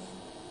Evans,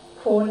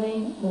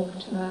 Pauline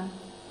Mortimer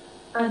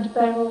and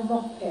Beryl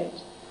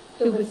Moppet,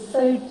 who was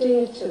so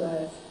dear to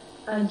us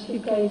and who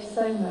gave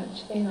so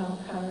much in our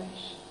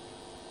parish.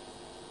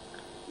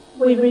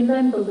 We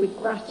remember with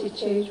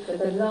gratitude for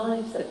the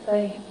lives that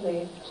they have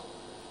lived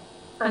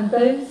and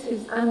those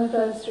whose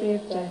anniversary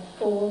of death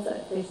falls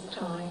at this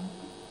time.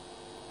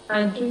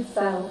 Andrew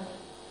Self,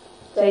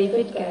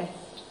 David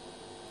Guest,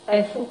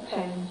 Ethel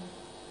Penn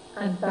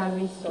and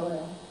Barry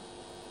Stoyle.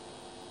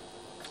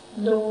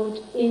 Lord,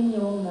 in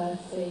your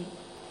mercy,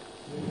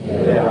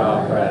 hear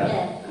our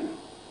prayer.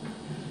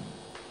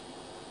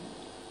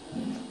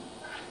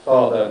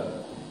 Father,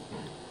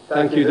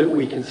 thank you that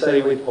we can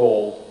say with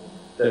Paul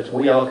that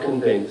we are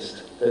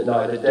convinced that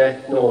neither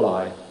death nor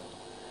life,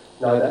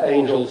 neither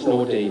angels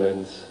nor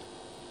demons,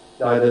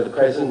 neither the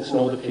present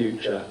nor the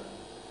future,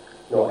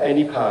 nor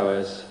any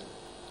powers,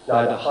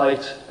 neither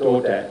height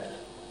nor depth,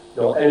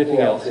 nor anything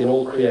else in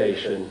all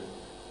creation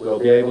will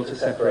be able to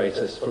separate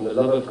us from the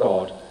love of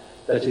God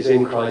that is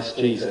in Christ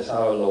Jesus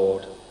our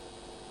Lord.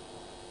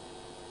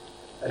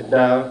 And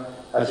now,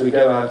 as we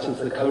go out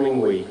into the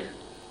coming week,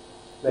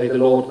 may the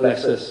Lord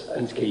bless us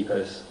and keep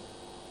us.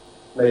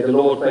 May the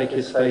Lord make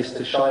his face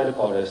to shine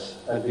upon us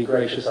and be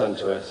gracious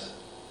unto us.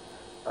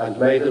 And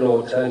may the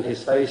Lord turn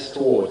his face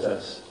towards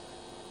us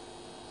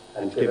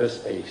and give us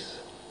peace.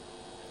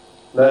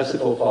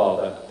 Merciful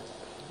Father,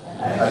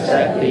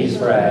 accept these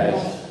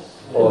prayers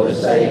for the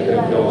sake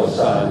of your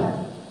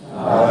Son,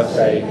 our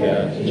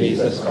Saviour,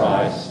 Jesus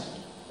Christ.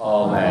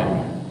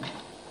 Amen.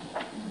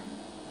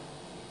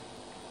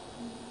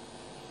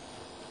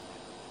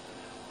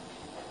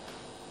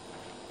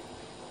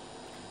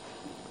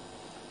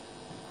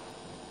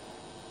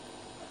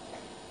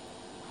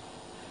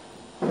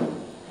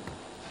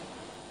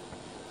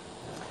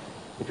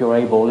 If you're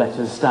able, let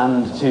us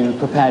stand to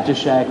prepare to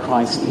share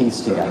Christ's peace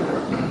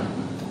together.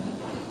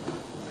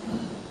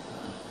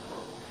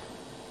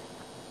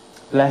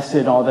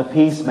 Blessed are the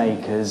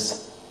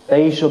peacemakers,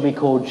 they shall be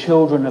called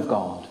children of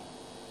God.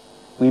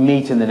 We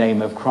meet in the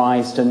name of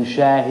Christ and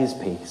share his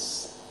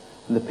peace.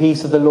 And the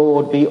peace of the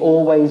Lord be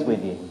always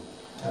with you.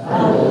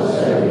 And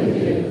also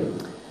with you.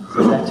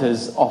 So let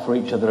us offer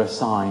each other a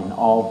sign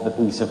of the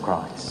peace of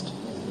Christ.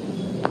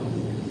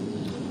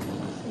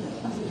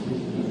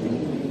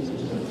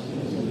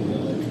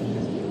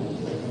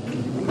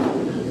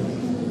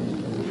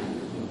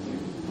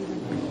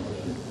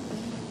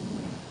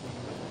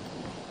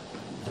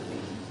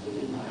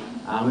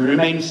 And we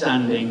remain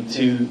standing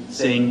to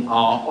sing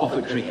our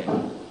offertory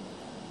hymn.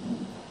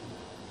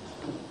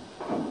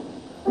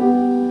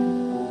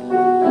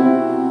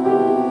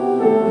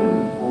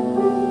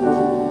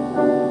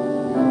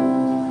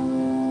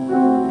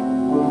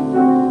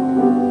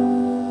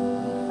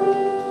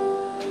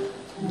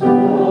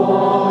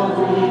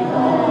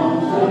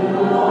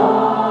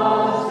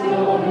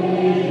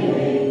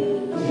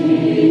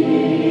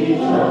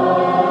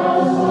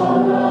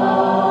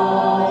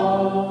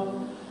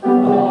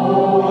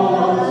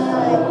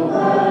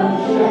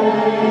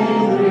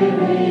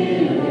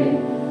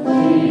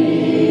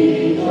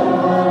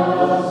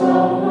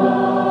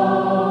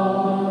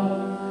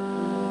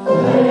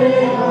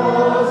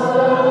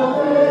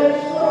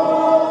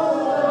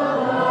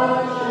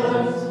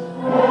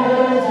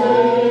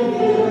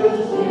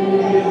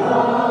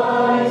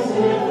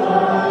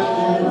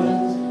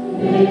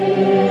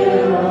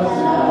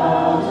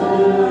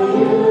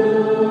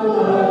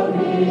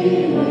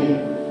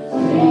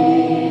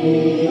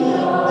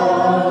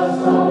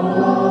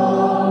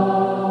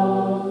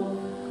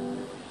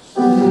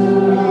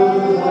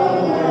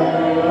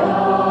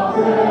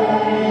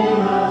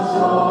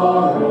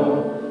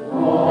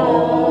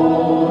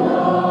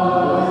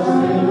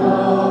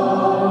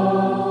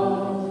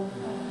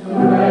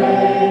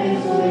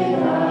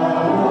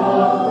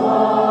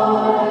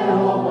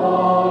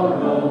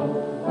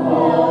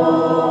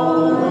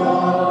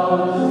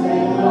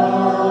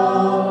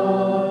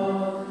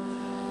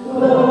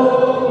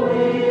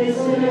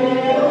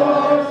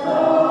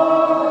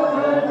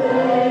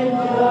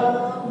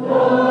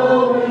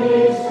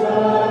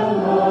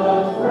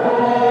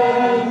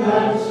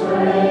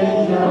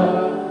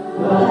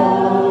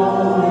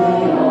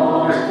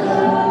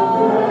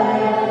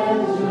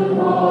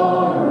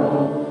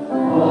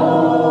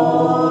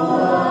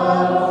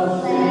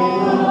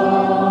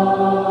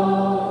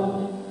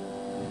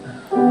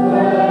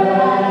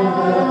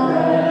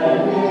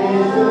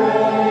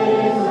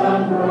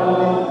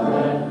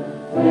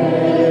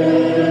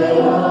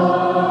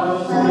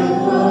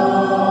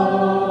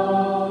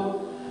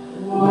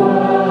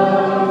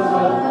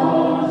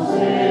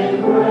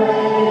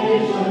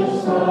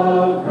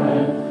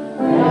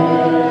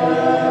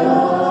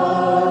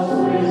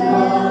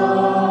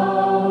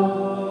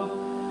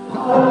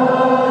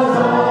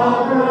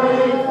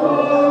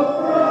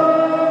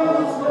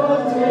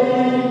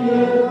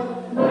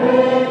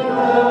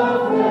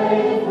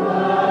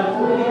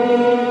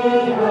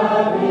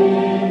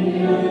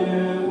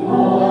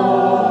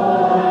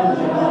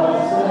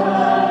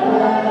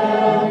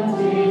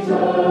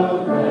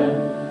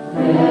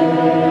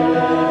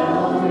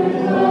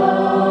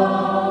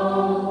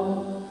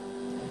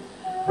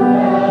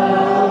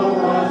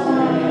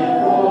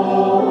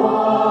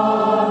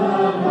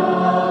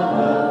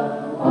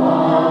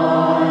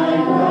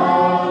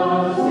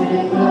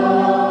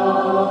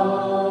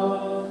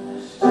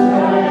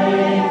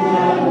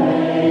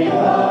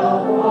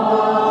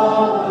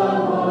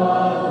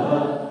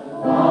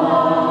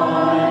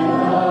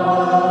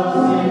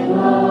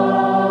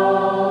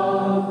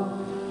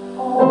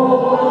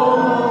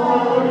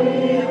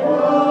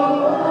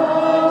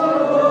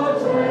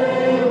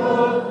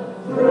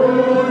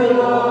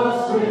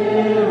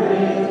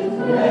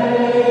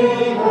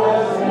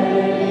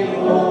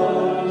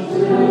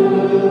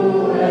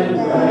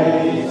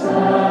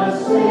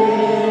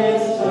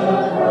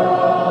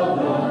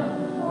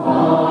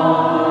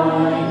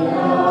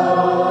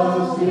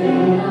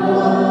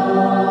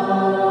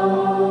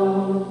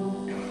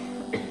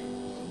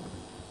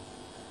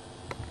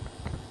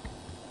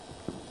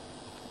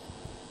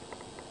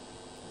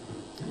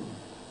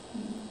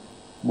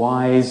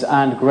 Wise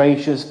and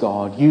gracious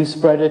God, you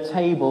spread a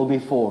table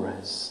before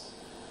us.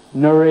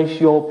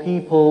 Nourish your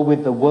people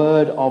with the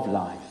word of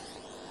life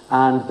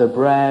and the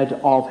bread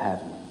of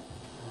heaven.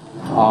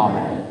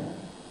 Amen.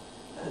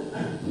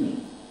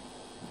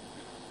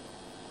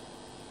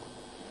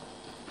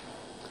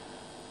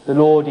 The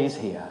Lord is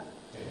here.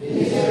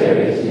 His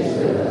Spirit is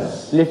with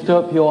us. Lift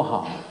up your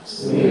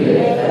hearts. We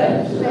lift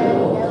them to the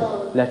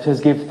Lord. Let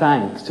us give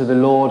thanks to the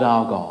Lord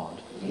our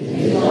God. It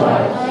is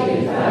right to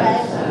give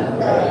thanks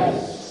and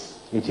praise.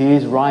 It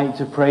is right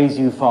to praise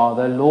you,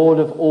 Father, Lord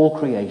of all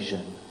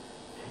creation.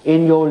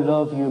 In your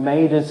love you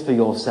made us for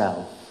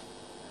yourself.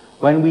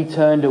 When we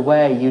turned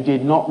away, you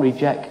did not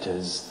reject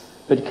us,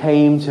 but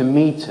came to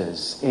meet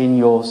us in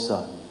your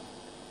Son.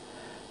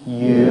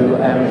 You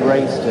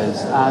embraced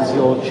us as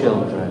your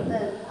children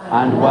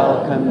and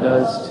welcomed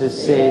us to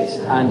sit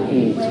and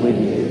eat with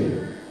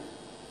you.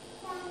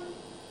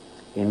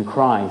 In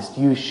Christ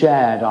you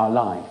shared our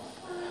life,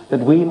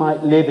 that we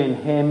might live in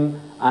him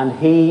and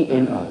he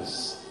in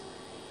us.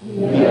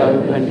 He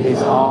opened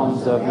his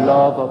arms of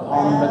love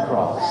upon the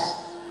cross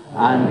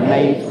and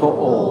made for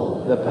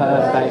all the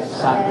perfect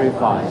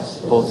sacrifice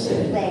for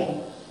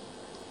sin.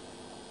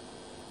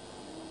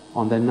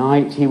 On the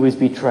night he was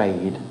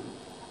betrayed,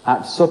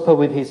 at supper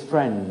with his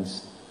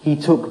friends, he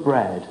took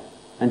bread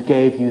and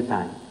gave you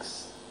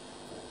thanks.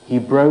 He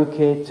broke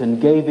it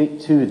and gave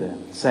it to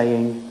them,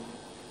 saying,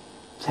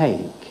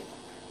 "Take,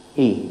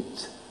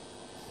 eat.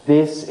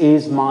 This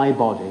is my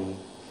body,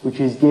 which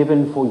is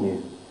given for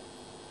you.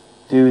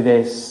 Do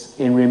this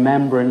in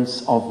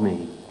remembrance of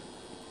me."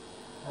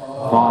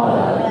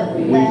 Father,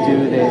 we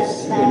do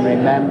this in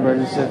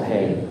remembrance of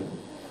him.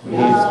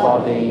 His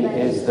body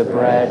is the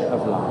bread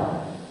of life.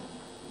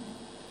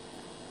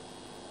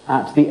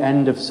 At the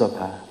end of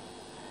supper,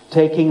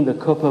 taking the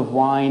cup of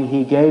wine,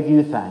 he gave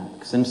you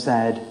thanks and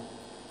said,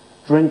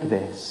 "Drink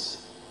this,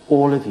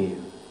 all of you.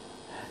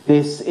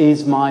 This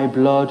is my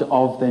blood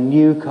of the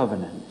new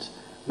covenant,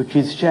 which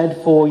is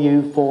shed for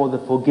you for the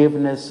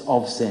forgiveness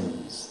of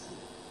sins.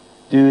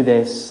 Do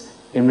this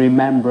in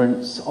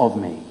remembrance of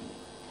me."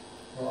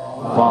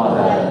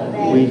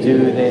 Father, we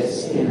do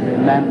this in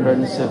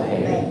remembrance of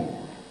him.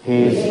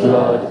 His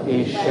blood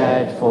is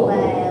shed for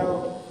all.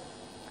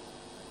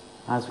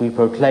 As we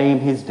proclaim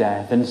his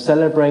death and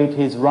celebrate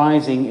his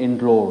rising in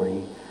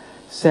glory,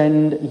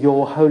 send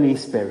your Holy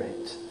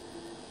Spirit,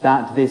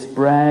 that this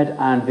bread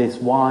and this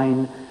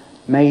wine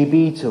may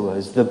be to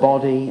us the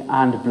body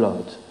and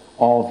blood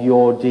of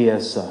your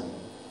dear Son.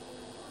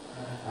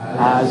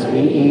 As we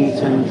eat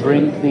and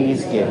drink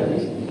these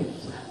gifts,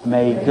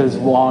 make us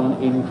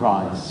one in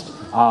Christ,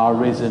 our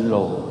risen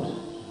Lord.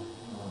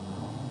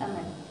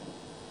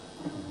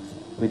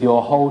 With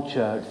your whole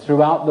church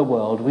throughout the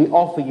world, we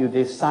offer you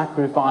this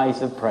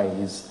sacrifice of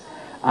praise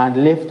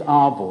and lift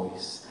our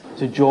voice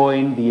to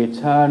join the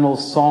eternal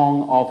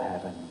song of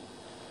heaven.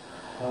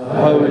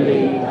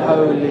 Holy,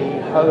 holy,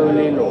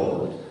 holy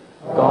Lord,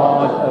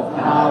 God of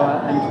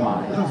power and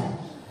might,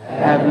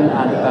 heaven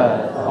and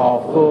earth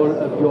are full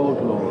of your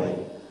glory.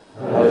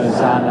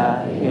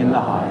 Hosanna in the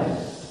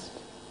highest.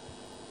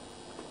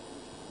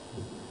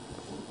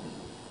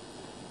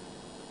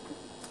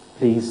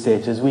 Please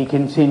sit as we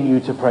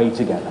continue to pray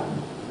together.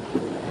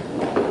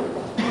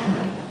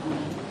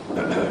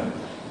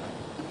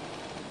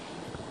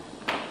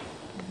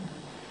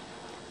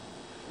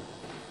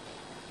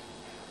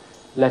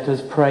 Let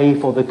us pray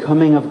for the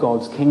coming of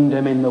God's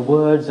kingdom in the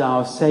words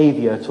our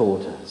Saviour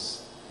taught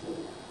us.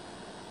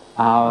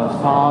 Our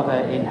Father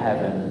in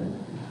heaven,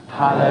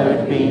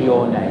 hallowed be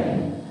your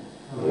name.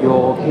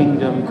 Your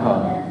kingdom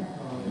come,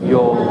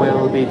 your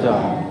will be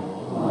done,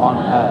 on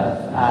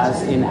earth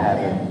as in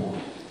heaven.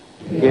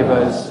 Give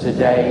us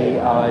today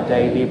our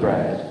daily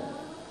bread.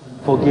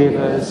 Forgive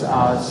us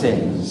our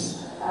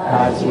sins,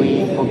 as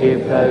we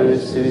forgive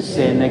those who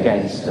sin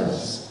against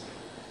us.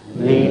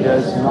 Lead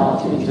us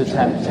not into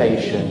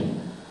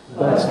temptation,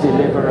 but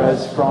deliver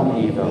us from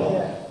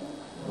evil.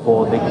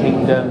 For the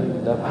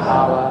kingdom, the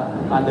power,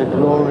 and the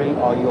glory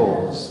are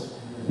yours,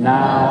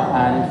 now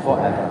and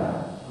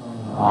forever.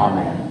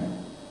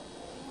 Amen.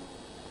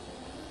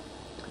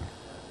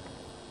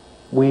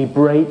 We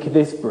break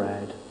this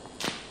bread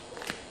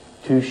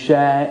to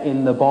share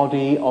in the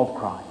body of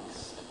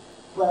Christ.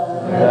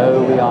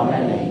 Though we are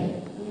many,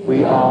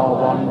 we are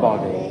one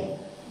body,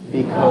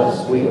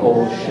 because we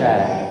all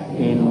share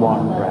in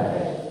one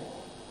bread.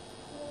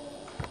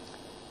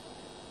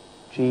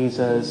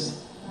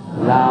 Jesus,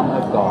 Lamb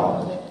of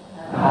God,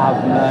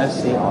 have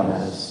mercy on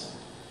us.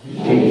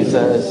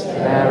 Jesus,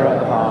 bearer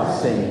of our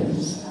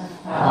sins,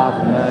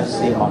 have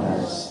mercy on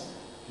us.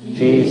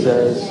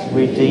 Jesus,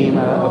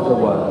 Redeemer of the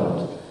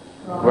world,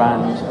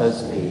 grant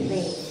us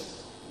peace.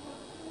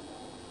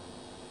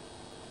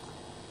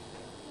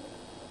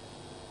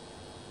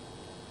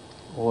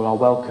 All are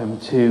welcome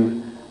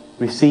to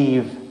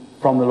receive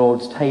from the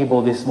Lord's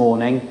table this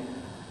morning,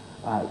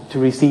 to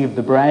receive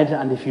the bread,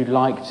 and if you'd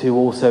like to,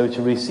 also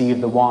to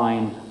receive the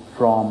wine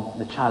from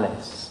the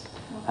chalice.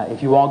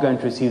 If you are going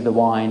to receive the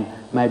wine,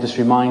 may I just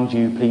remind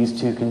you,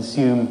 please, to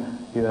consume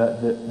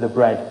the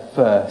bread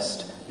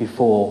first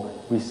before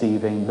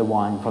receiving the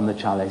wine from the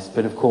chalice.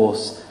 But of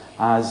course,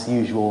 as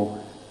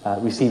usual,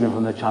 receiving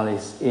from the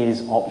chalice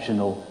is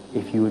optional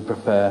if you would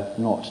prefer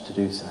not to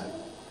do so.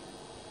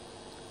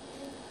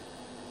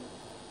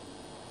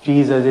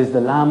 Jesus is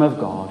the Lamb of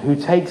God who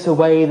takes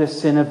away the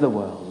sin of the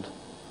world.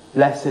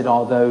 Blessed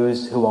are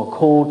those who are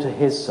called to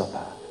his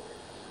supper.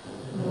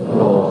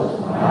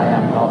 Lord, I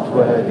am not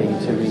worthy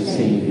to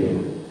receive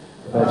you,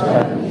 but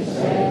only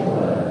say the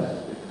word,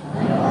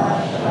 and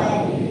I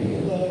shall be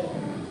healed.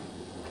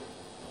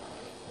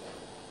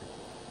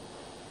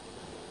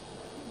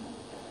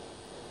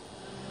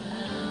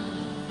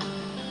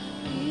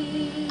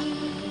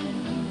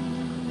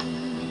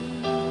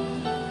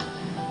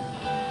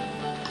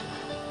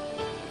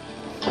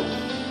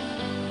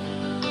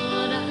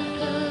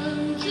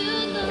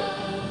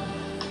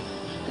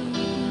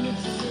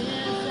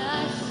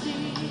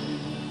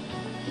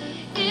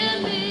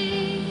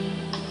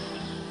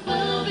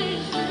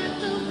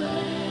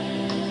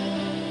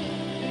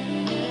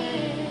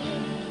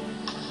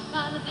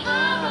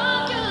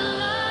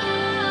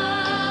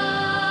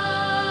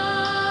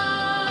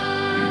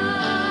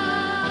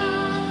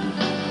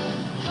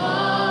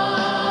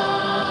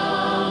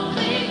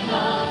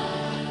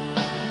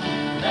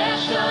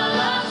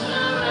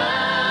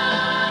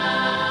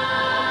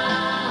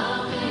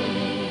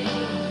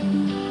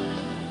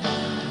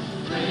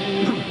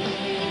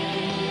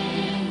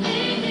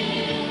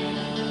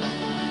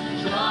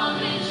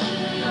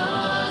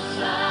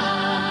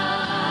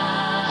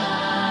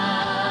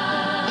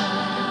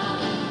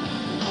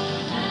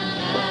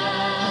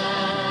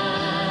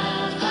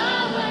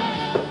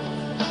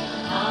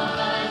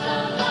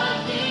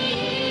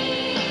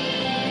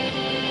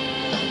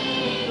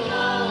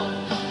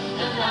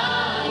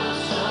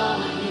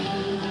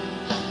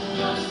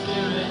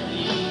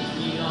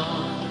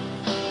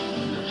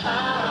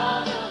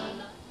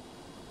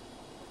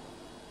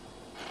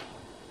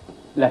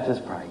 Let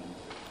us pray.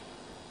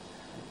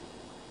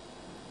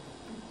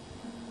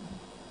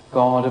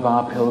 God of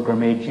our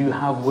pilgrimage, you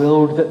have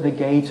willed that the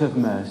gate of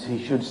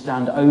mercy should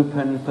stand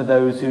open for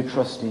those who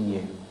trust in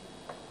you.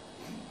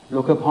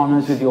 Look upon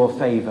us with your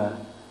favour,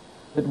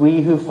 that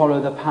we who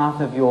follow the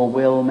path of your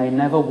will may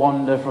never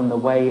wander from the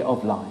way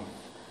of life.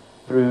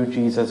 Through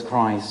Jesus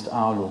Christ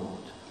our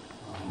Lord.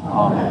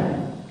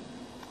 Amen.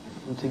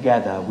 And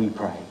together we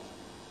pray.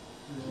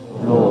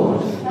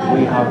 Lord,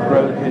 we have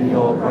broken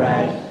your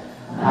bread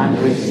and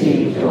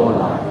received your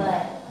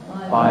life.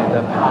 By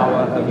the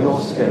power of your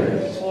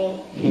Spirit,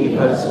 keep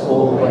us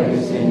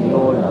always in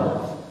your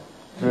love.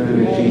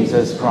 Through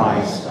Jesus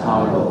Christ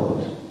our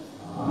Lord.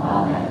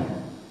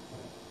 Amen.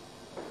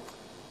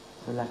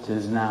 So let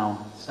us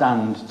now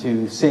stand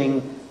to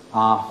sing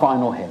our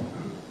final hymn.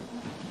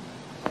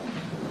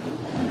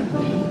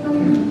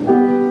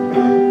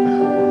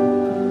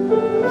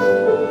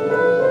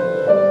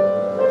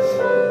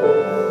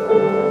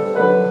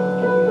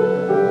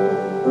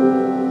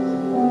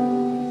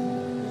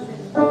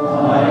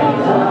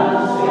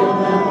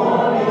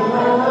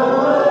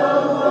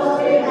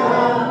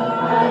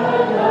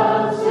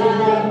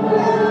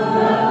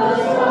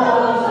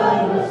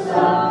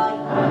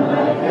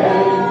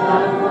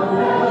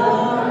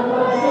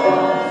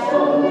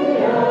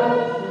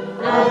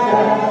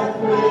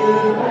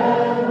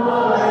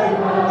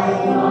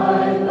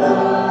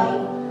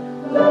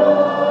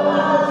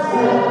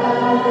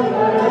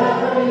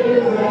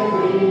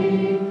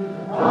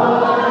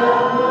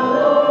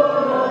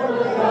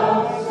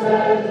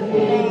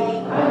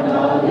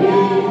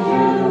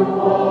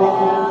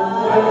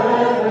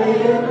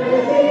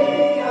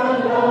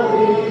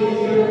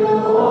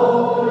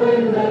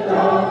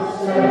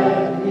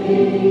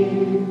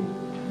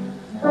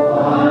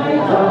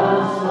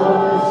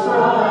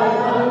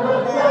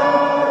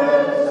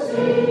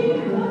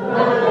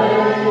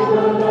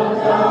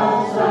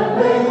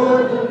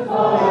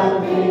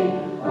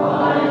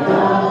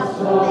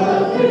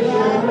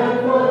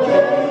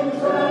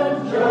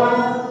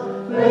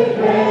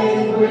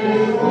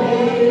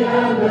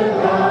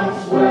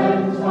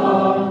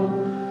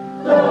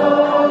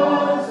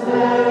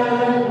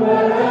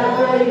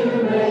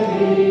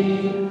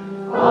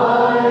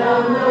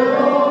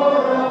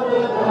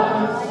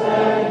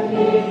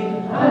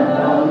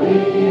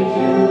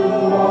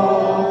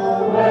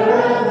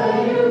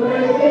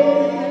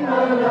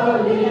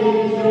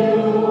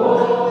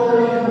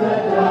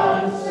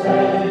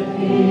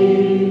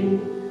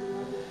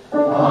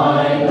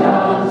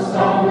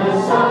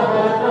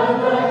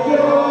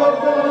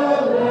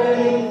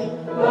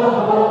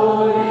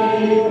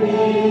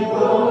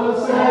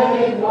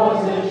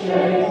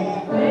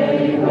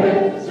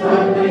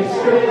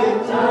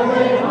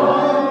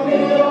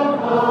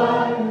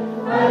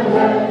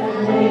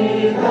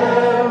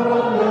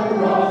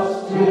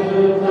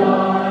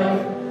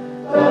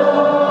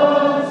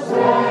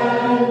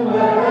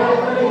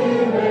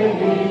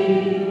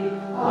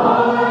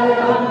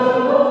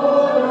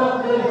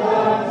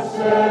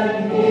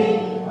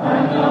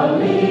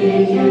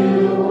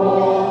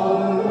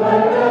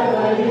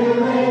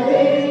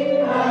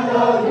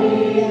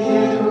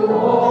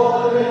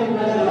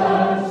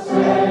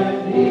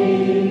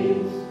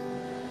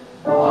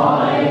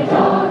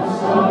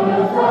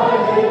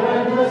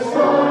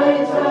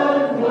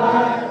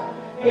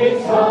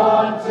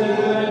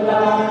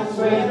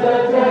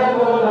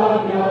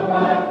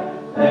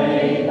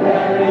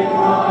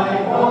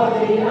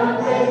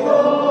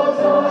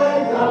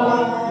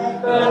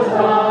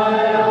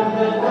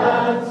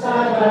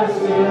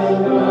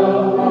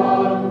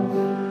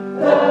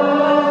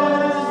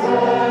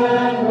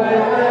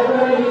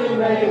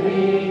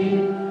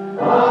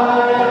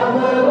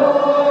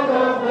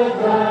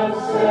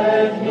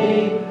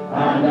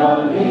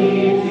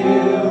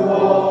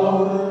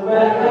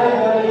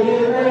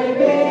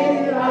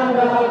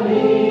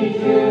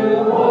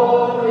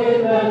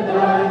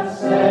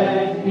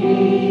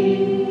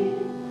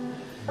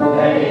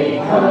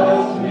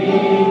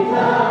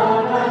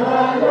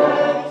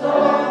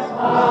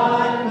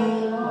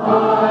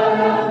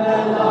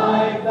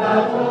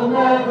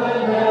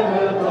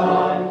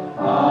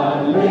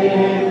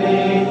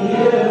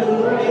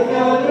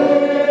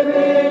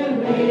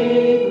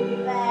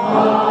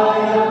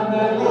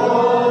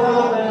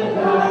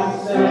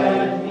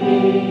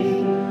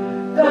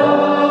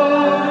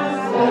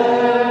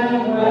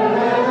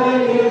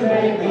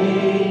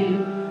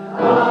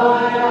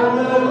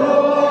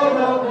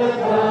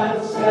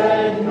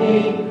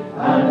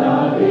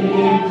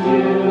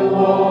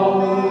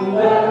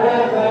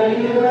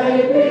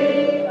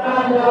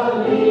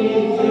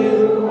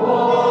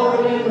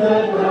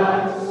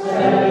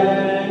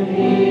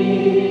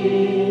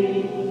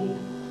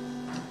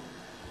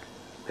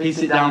 Please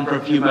sit down for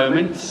a few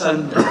moments.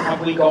 And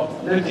have we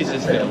got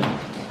notices, Phil?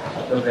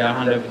 Lovely, I'll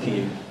hand over to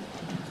you.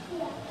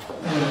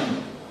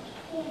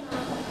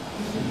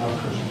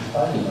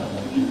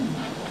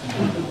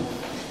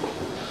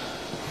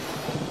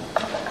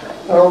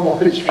 Harold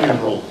Moffat's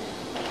funeral,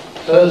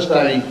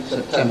 Thursday,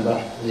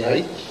 September the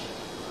 8th.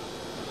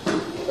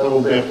 There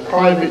will be a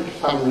private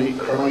family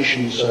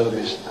cremation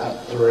service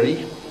at 3,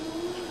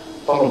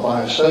 followed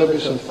by a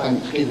service of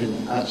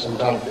thanksgiving at St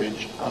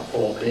Alphege at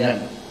 4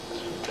 p.m,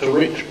 to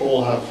which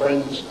all her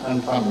friends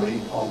and family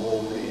are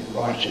warmly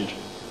invited.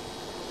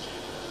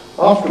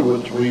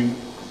 Afterwards,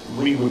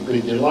 we would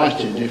be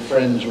delighted if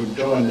friends would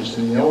join us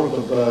in the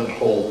Oliver Bird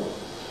Hall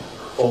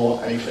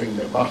for a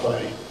finger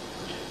buffet.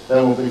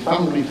 There will be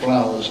family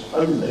flowers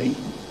only,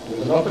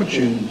 with an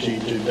opportunity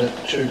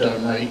to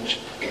donate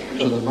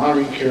to the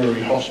Marie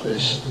Curie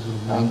Hospice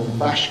and the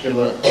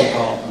Vascular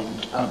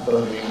Department at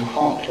Birmingham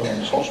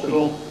Heartlands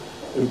Hospital,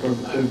 who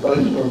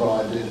both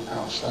provided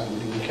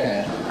outstanding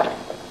care.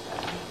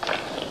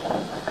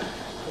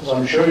 As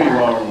I'm sure you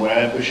are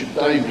aware, Bishop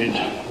David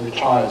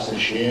retires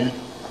this year,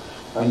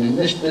 and in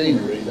this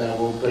deanery there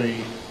will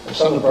be a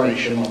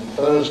celebration on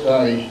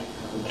Thursday,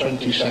 the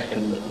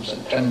 22nd of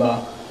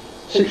September,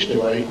 6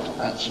 to 8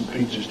 at St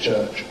Peter's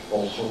Church,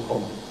 Walsall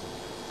Common.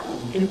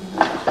 Thank you.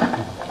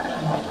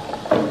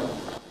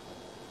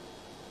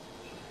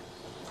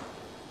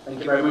 Thank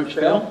you very much,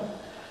 Phil.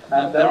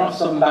 There are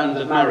some banns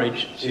of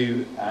marriage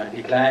to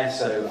declare,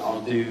 so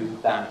I'll do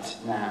that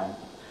now.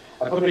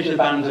 I published a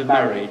band of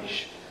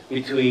marriage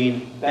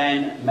between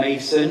Ben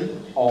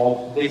Mason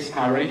of this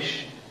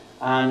parish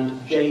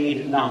and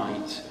Jade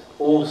Knight,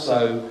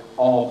 also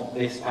of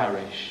this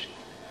parish.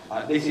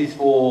 This is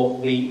for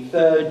the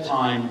third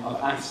time of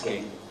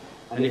asking,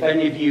 and if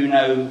any of you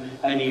know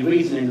any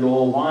reason in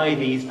law why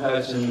these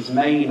persons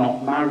may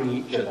not marry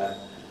each other,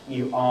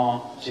 you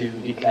are to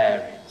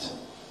declare it.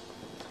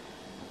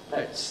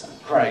 Let's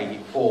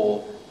pray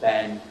for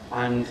Ben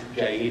and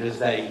Jade as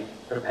they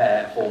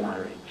prepare for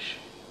marriage.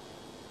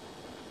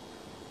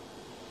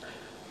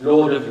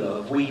 Lord of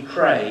love, we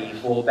pray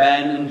for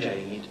Ben and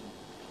Jade.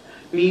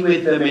 Be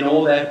with them in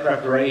all their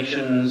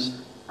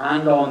preparations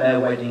and on their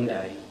wedding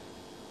day.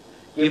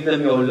 Give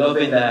them your love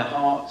in their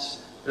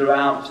hearts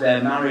throughout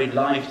their married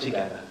life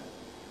together.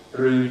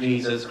 Through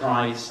Jesus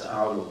Christ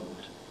our Lord.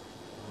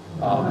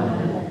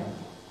 Amen.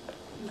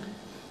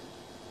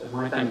 So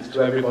my thanks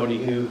to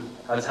everybody who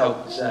has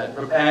helped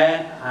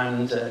prepare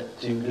and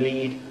to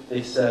lead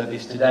this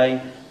service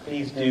today.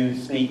 Please do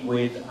speak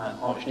with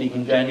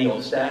Archdeacon Jenny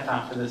or Steph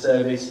after the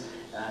service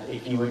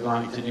if you would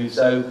like to do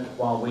so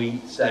while we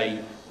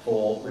stay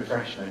for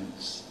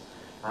refreshments.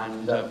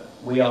 And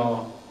we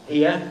are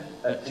here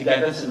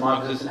together, St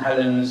Michael's and St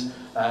Helen's,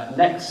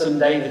 next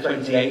Sunday, the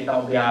 28th. That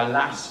will be our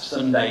last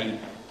Sunday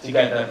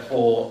together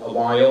for a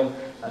while.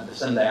 The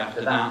Sunday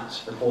after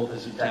that, the 4th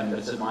of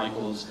September, St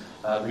Michael's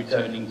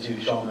returning to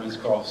Sharman's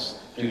Cross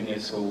Junior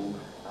School.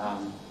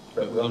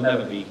 But we'll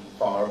never be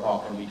far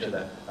apart from each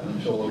other, and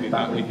I'm sure we'll be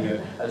back with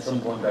you at some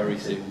point very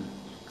soon.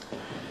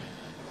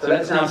 So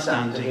let's now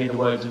stand to hear the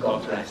words of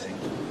God's blessing.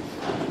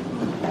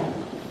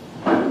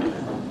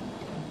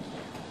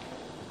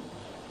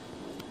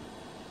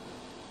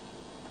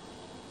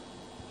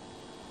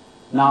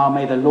 Now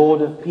may the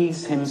Lord of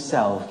peace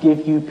himself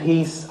give you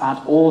peace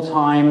at all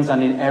times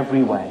and in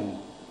every way.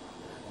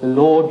 The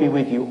Lord be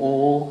with you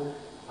all,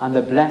 and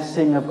the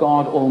blessing of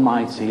God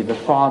Almighty, the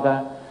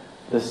Father,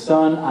 the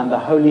Son and the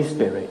Holy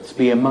Spirit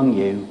be among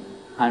you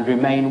and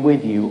remain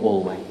with you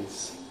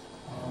always.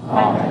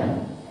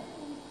 Amen.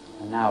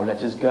 And now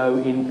let us go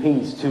in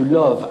peace to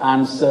love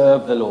and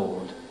serve the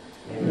Lord.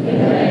 In the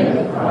name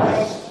of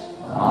Christ.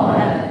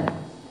 Amen.